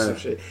hearing some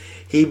shit.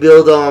 He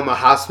built a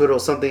hospital,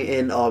 something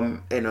in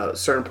a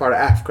certain part of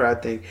Africa, I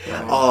think.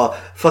 Wow.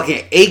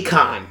 Fucking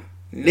Akon.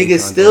 Niggas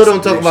still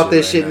don't talk about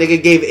this shit.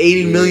 Nigga gave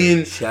 80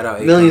 million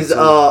millions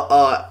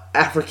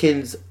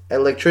Africans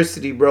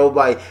electricity,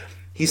 bro.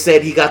 He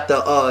said he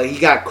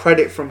got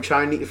credit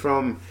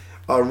from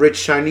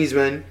rich Chinese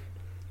men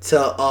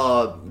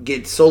to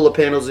get solar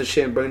panels and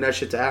shit and bring that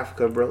shit to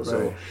Africa, bro.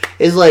 So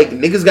it's like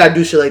niggas gotta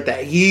do shit like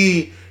that.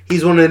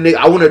 He's one of the niggas.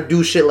 I want to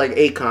do shit like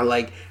Akon,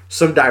 like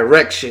some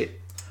direct shit.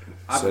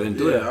 So then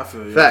do it. I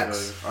feel you.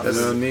 Facts. That's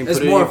what I mean.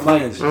 It's more of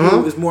like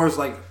it's more of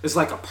like it's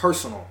like a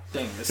personal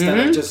thing instead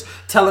of just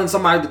telling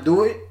somebody to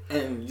do it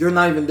and you're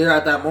not even there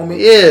at that moment.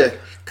 Yeah,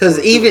 because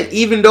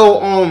even though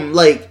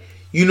like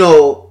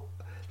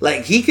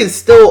like he can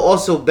still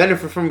also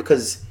benefit from it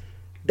because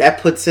that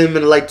puts him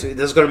in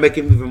that's gonna make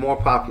him even more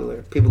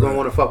popular. People gonna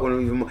want to fuck with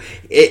him even more.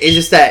 It's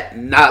just that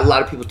not a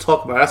lot of people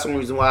talk about it. That's the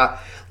only reason why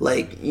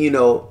like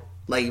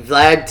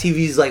Vlad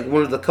TV's like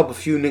one of the couple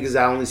few niggas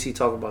I only see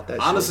talk about that.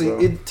 Honestly,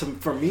 shit,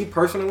 for me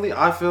personally,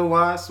 I feel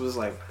wise was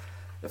like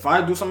if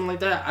I do something like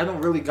that, I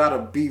don't really gotta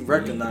be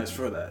recognized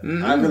for that.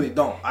 Mm-hmm. I really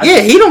don't.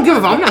 He don't give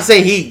a fuck. I'm not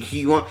saying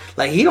he want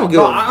he don't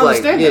give a fuck. I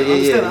understand that.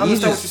 I understand what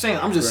you're saying.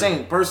 I'm just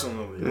saying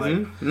personally.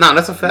 Mm-hmm. Nah,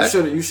 that's a fact.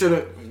 You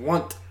should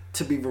want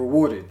to be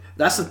rewarded.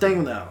 That's the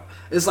thing now.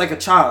 It's like a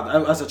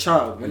child. As a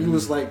child, when you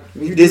was like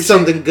you did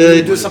something good,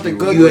 you do something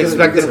good, you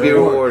expected to be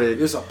rewarded.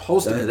 You're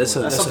supposed to. That's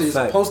something you're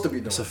supposed to be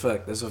doing. That's a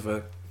fact. That's a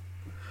fact.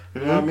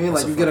 You know what I mean?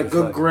 Like you get a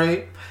good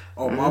grade.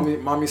 Oh,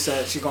 mommy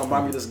said she's gonna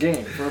buy me this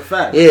game for a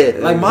fact. Yeah,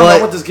 like mom, I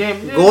want this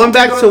game. Yeah, going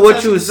back to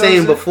what you were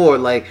saying before,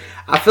 like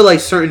I feel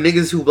like certain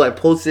niggas who like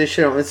post this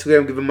shit on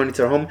Instagram, giving money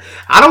to their home.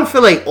 I don't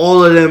feel like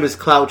all of them is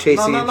clout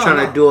chasing and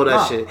trying to do all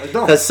that shit.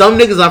 Because some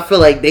niggas, I feel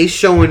like they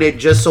showing it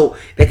just so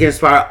they can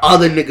inspire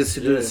other niggas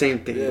to do the same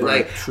thing.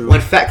 Like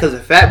because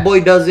if Fat Boy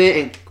does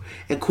it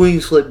and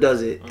Queen Slip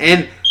does it,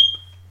 and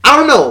I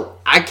don't know.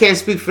 I can't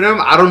speak for them.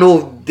 I don't know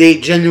if they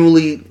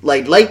genuinely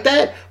like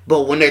that.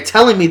 But when they're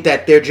telling me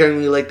that they're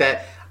genuinely like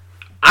that,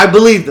 I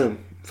believe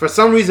them. For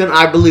some reason,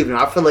 I believe them.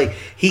 I feel like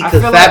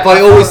because Fat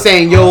Boy always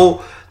saying,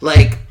 yo,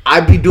 like,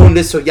 I be doing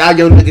this so y'all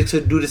young niggas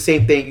could do the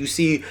same thing. You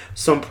see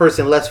some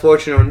person less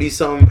fortunate or needs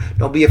something,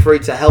 don't be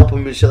afraid to help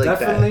him and shit like that.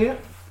 Definitely.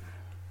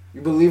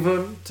 You believe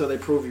him till they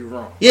prove you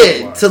wrong.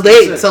 Yeah,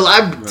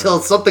 till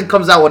something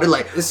comes out with it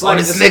like, this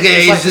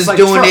nigga is just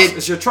doing it.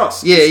 It's your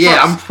trust. Yeah,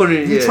 I'm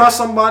putting it. You trust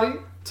somebody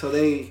till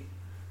they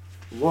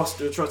lost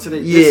their trust, till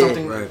they did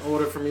something in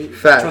order for me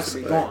trust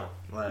to be gone.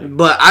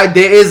 But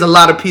there is a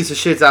lot of piece of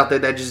shits out there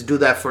that just do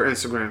that for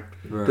Instagram.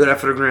 Do that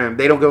for the gram.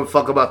 They don't give a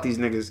fuck about these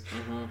niggas.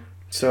 Mm-hmm.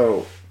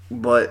 So,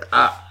 but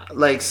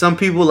like some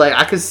people, like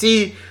I could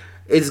see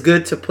it's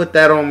good to put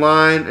that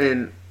online,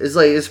 and it's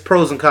like it's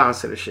pros and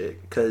cons to the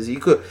shit because you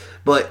could,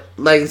 but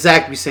like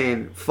Zach be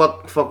saying,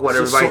 fuck what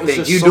everybody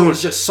think.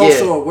 It's just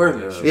social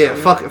awareness. Yeah,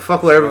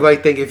 fuck what everybody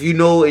think. If you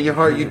know in your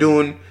heart you're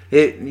doing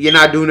it, you're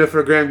not doing it for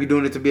the gram. You're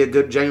doing it to be a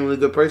good, genuinely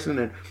good person,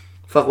 and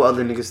fuck what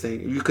other niggas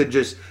think. You could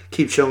just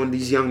keep showing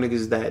these young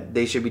niggas that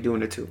they should be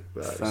doing it too.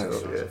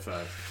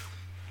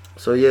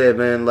 So yeah,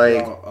 man.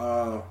 Like,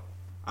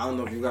 I don't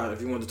know if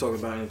you want to talk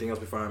about anything else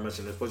before I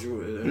mention this, but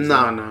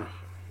nah.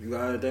 You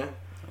got anything?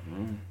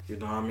 You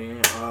know what I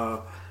mean?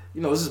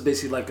 This is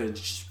basically like a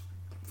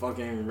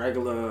fucking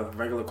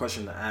regular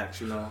question to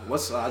ask. You know,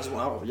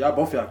 y'all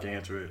both y'all can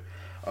answer it.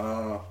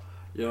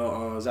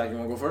 Zach, you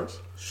wanna go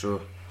first?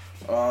 Sure.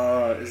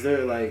 Is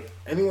there like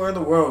anywhere in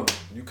the world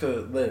you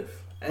could live?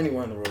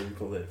 Anywhere in the world you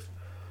could live.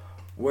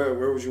 Where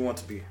would you want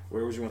to be?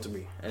 Where would you want to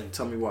be? And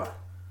tell me why.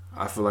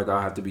 I feel like I'll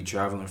have to be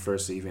traveling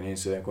first to even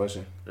answer that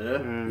question.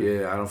 Yeah?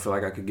 Yeah, I don't feel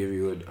like I could give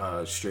you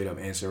a straight up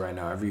answer right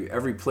now.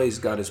 Every place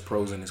got its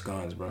pros and its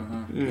cons, bro.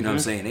 You know what I'm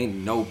saying? Ain't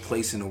no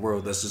place in the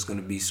world that's just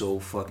gonna be so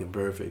fucking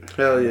perfect.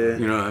 Hell yeah.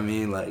 You know what I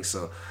mean? Like,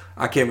 so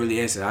I can't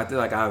really answer that. I feel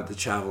like I have to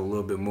travel a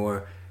little bit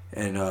more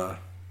and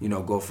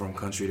go from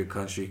country to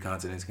country,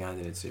 continent to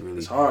continent. It really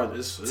it's hard.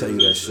 It's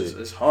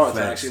hard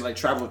to actually like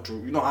travel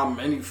through. You know how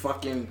many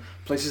fucking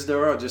places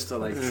there are just to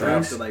like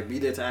travel to like be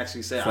there to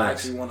actually say I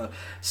actually want to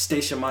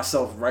station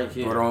myself right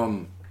here. But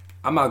I'm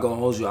not gonna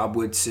hold you. I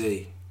would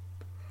say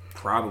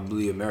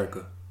probably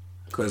America,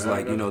 because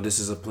this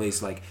is a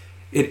place like.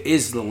 It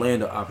is the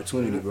land of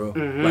opportunity, bro.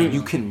 Like,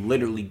 you can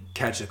literally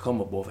catch a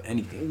come up off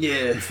anything.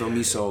 Yeah. You feel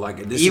me? So, like,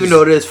 even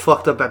though it is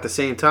fucked up at the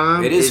same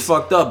time. It is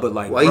fucked up, but,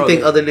 like, why you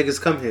think other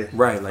niggas come here?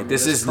 Right. Like,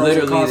 this is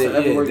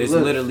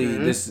literally,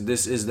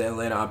 this is the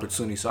Atlanta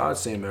opportunity. So, I'd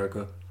say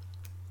America.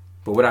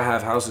 But would I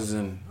have houses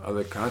in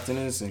other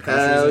continents and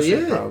countries and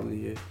shit?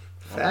 Probably, yeah.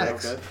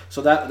 Facts. Okay.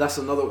 So that's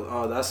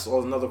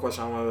another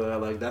question I wanted to,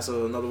 like, that's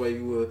another way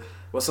you would,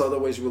 what's the other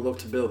ways you would look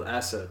to build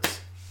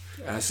assets?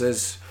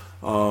 Assets,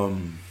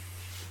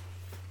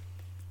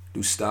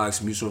 do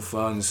stocks, mutual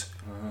funds,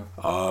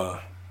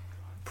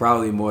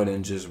 probably more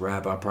than just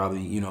rap. I'll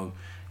probably,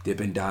 dip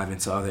and dive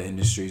into other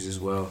industries as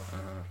well.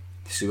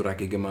 See what I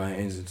could get my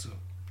hands into.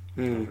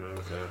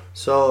 Okay.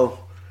 So,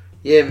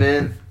 yeah,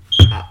 man.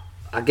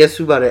 I guess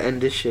we about to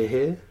end this shit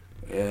here.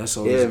 Yeah, that's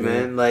always good.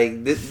 Man.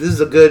 Like, this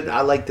is a good...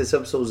 I like this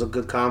episode. It was a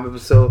good calm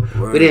episode.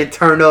 Word. We didn't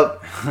turn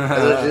up.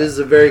 This is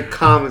a very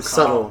calm and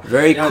subtle.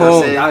 Very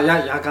calm.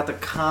 Y'all got the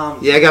calm.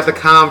 Yeah, I got the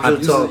calm drill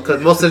talk.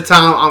 Because most of the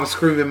time, I'm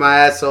screaming my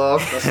ass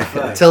off.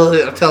 I'm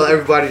telling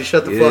everybody to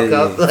shut the fuck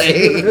up. Like,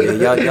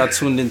 y'all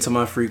tuned into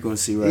my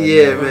frequency right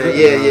now. Man.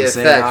 Yeah. Facts.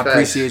 I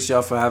appreciate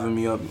y'all for having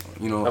me up.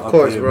 Of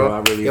course, here, bro. I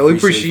really we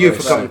appreciate you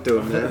for coming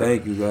through, man.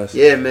 Thank you, guys.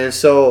 Yeah, man.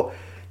 So...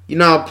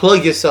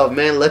 plug yourself,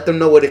 man. Let them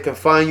know where they can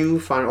find you.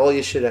 Find all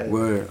your shit at.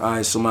 Word. All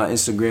right, so my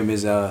Instagram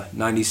is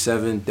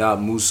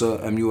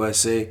 97.musa,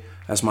 M-U-S-A.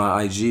 That's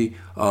my IG.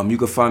 You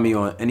can find me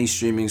on any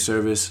streaming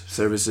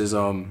services.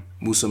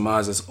 Musa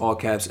MAAZ, that's all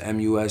caps,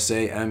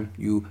 M-U-S-A,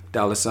 M-U$A-M-A-A-Z.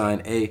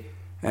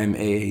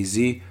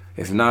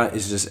 If not,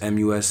 it's just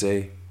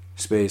M-U-S-A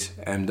space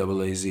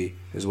M-A-A-Z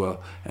as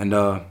well. And,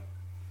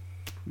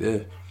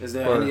 yeah. Is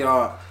there any...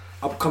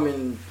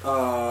 upcoming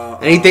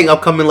anything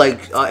upcoming,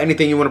 like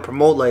anything you want to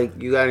promote,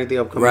 like you got anything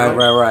upcoming?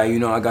 Right.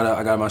 I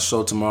got my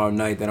show tomorrow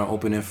night that I'm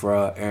opening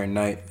for Aaron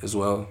Knight as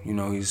well.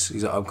 He's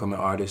an upcoming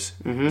artist,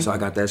 so I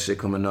got that shit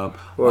coming up.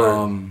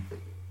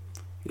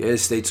 Yeah,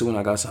 stay tuned.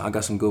 I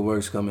got some good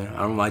works coming.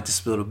 I don't like to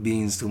spill the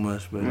beans too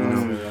much, but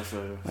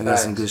I got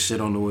some good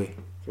shit on the way.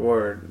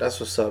 Word,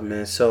 that's what's up,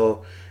 man.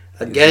 So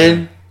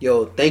again,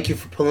 thank you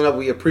for pulling up.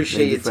 We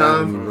appreciate your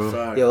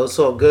time. It's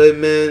all good,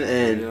 man.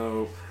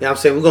 And you know what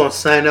I'm saying? We're going to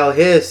sign out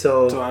here,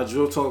 so... To our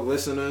Drill Talk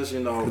listeners,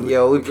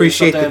 we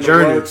appreciate the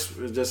journey.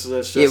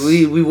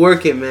 We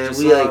work it, man.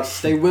 We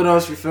stay with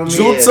us, you feel me?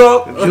 Drill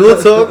Talk, you know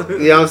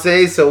what I'm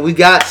saying? So we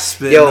got...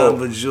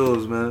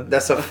 jewels, man.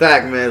 That's a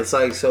fact, man. It's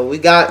like, so we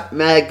got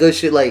mad good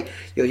shit. Like,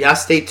 y'all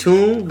stay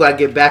tuned, but I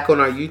get back on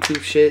our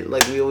YouTube shit.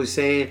 Like we always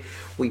saying,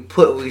 we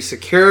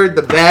secured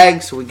the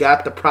bag, so we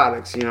got the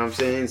products, you know what I'm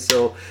saying?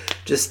 So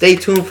just stay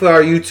tuned for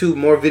our YouTube.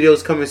 More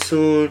videos coming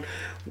soon.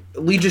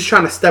 We just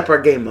trying to step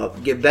our game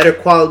up, get better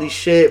quality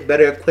shit,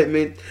 better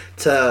equipment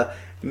to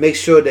make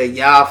sure that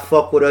y'all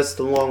fuck with us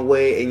the long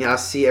way and y'all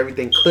see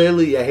everything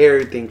clearly, y'all hear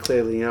everything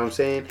clearly, you know what I'm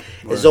saying?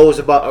 Right. It's always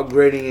about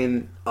upgrading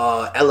and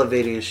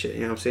elevating and shit,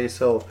 you know what I'm saying?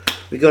 So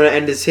we're going to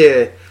end this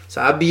here.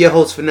 So I'll be your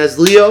host, Finesse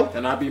Leo.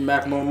 And I'll be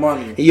Mac More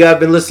Money. And you have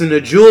been listening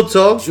to Jewel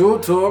Talk.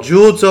 Spit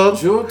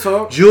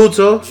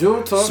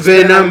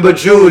nothing but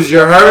jewels, you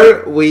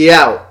heard? We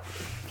out.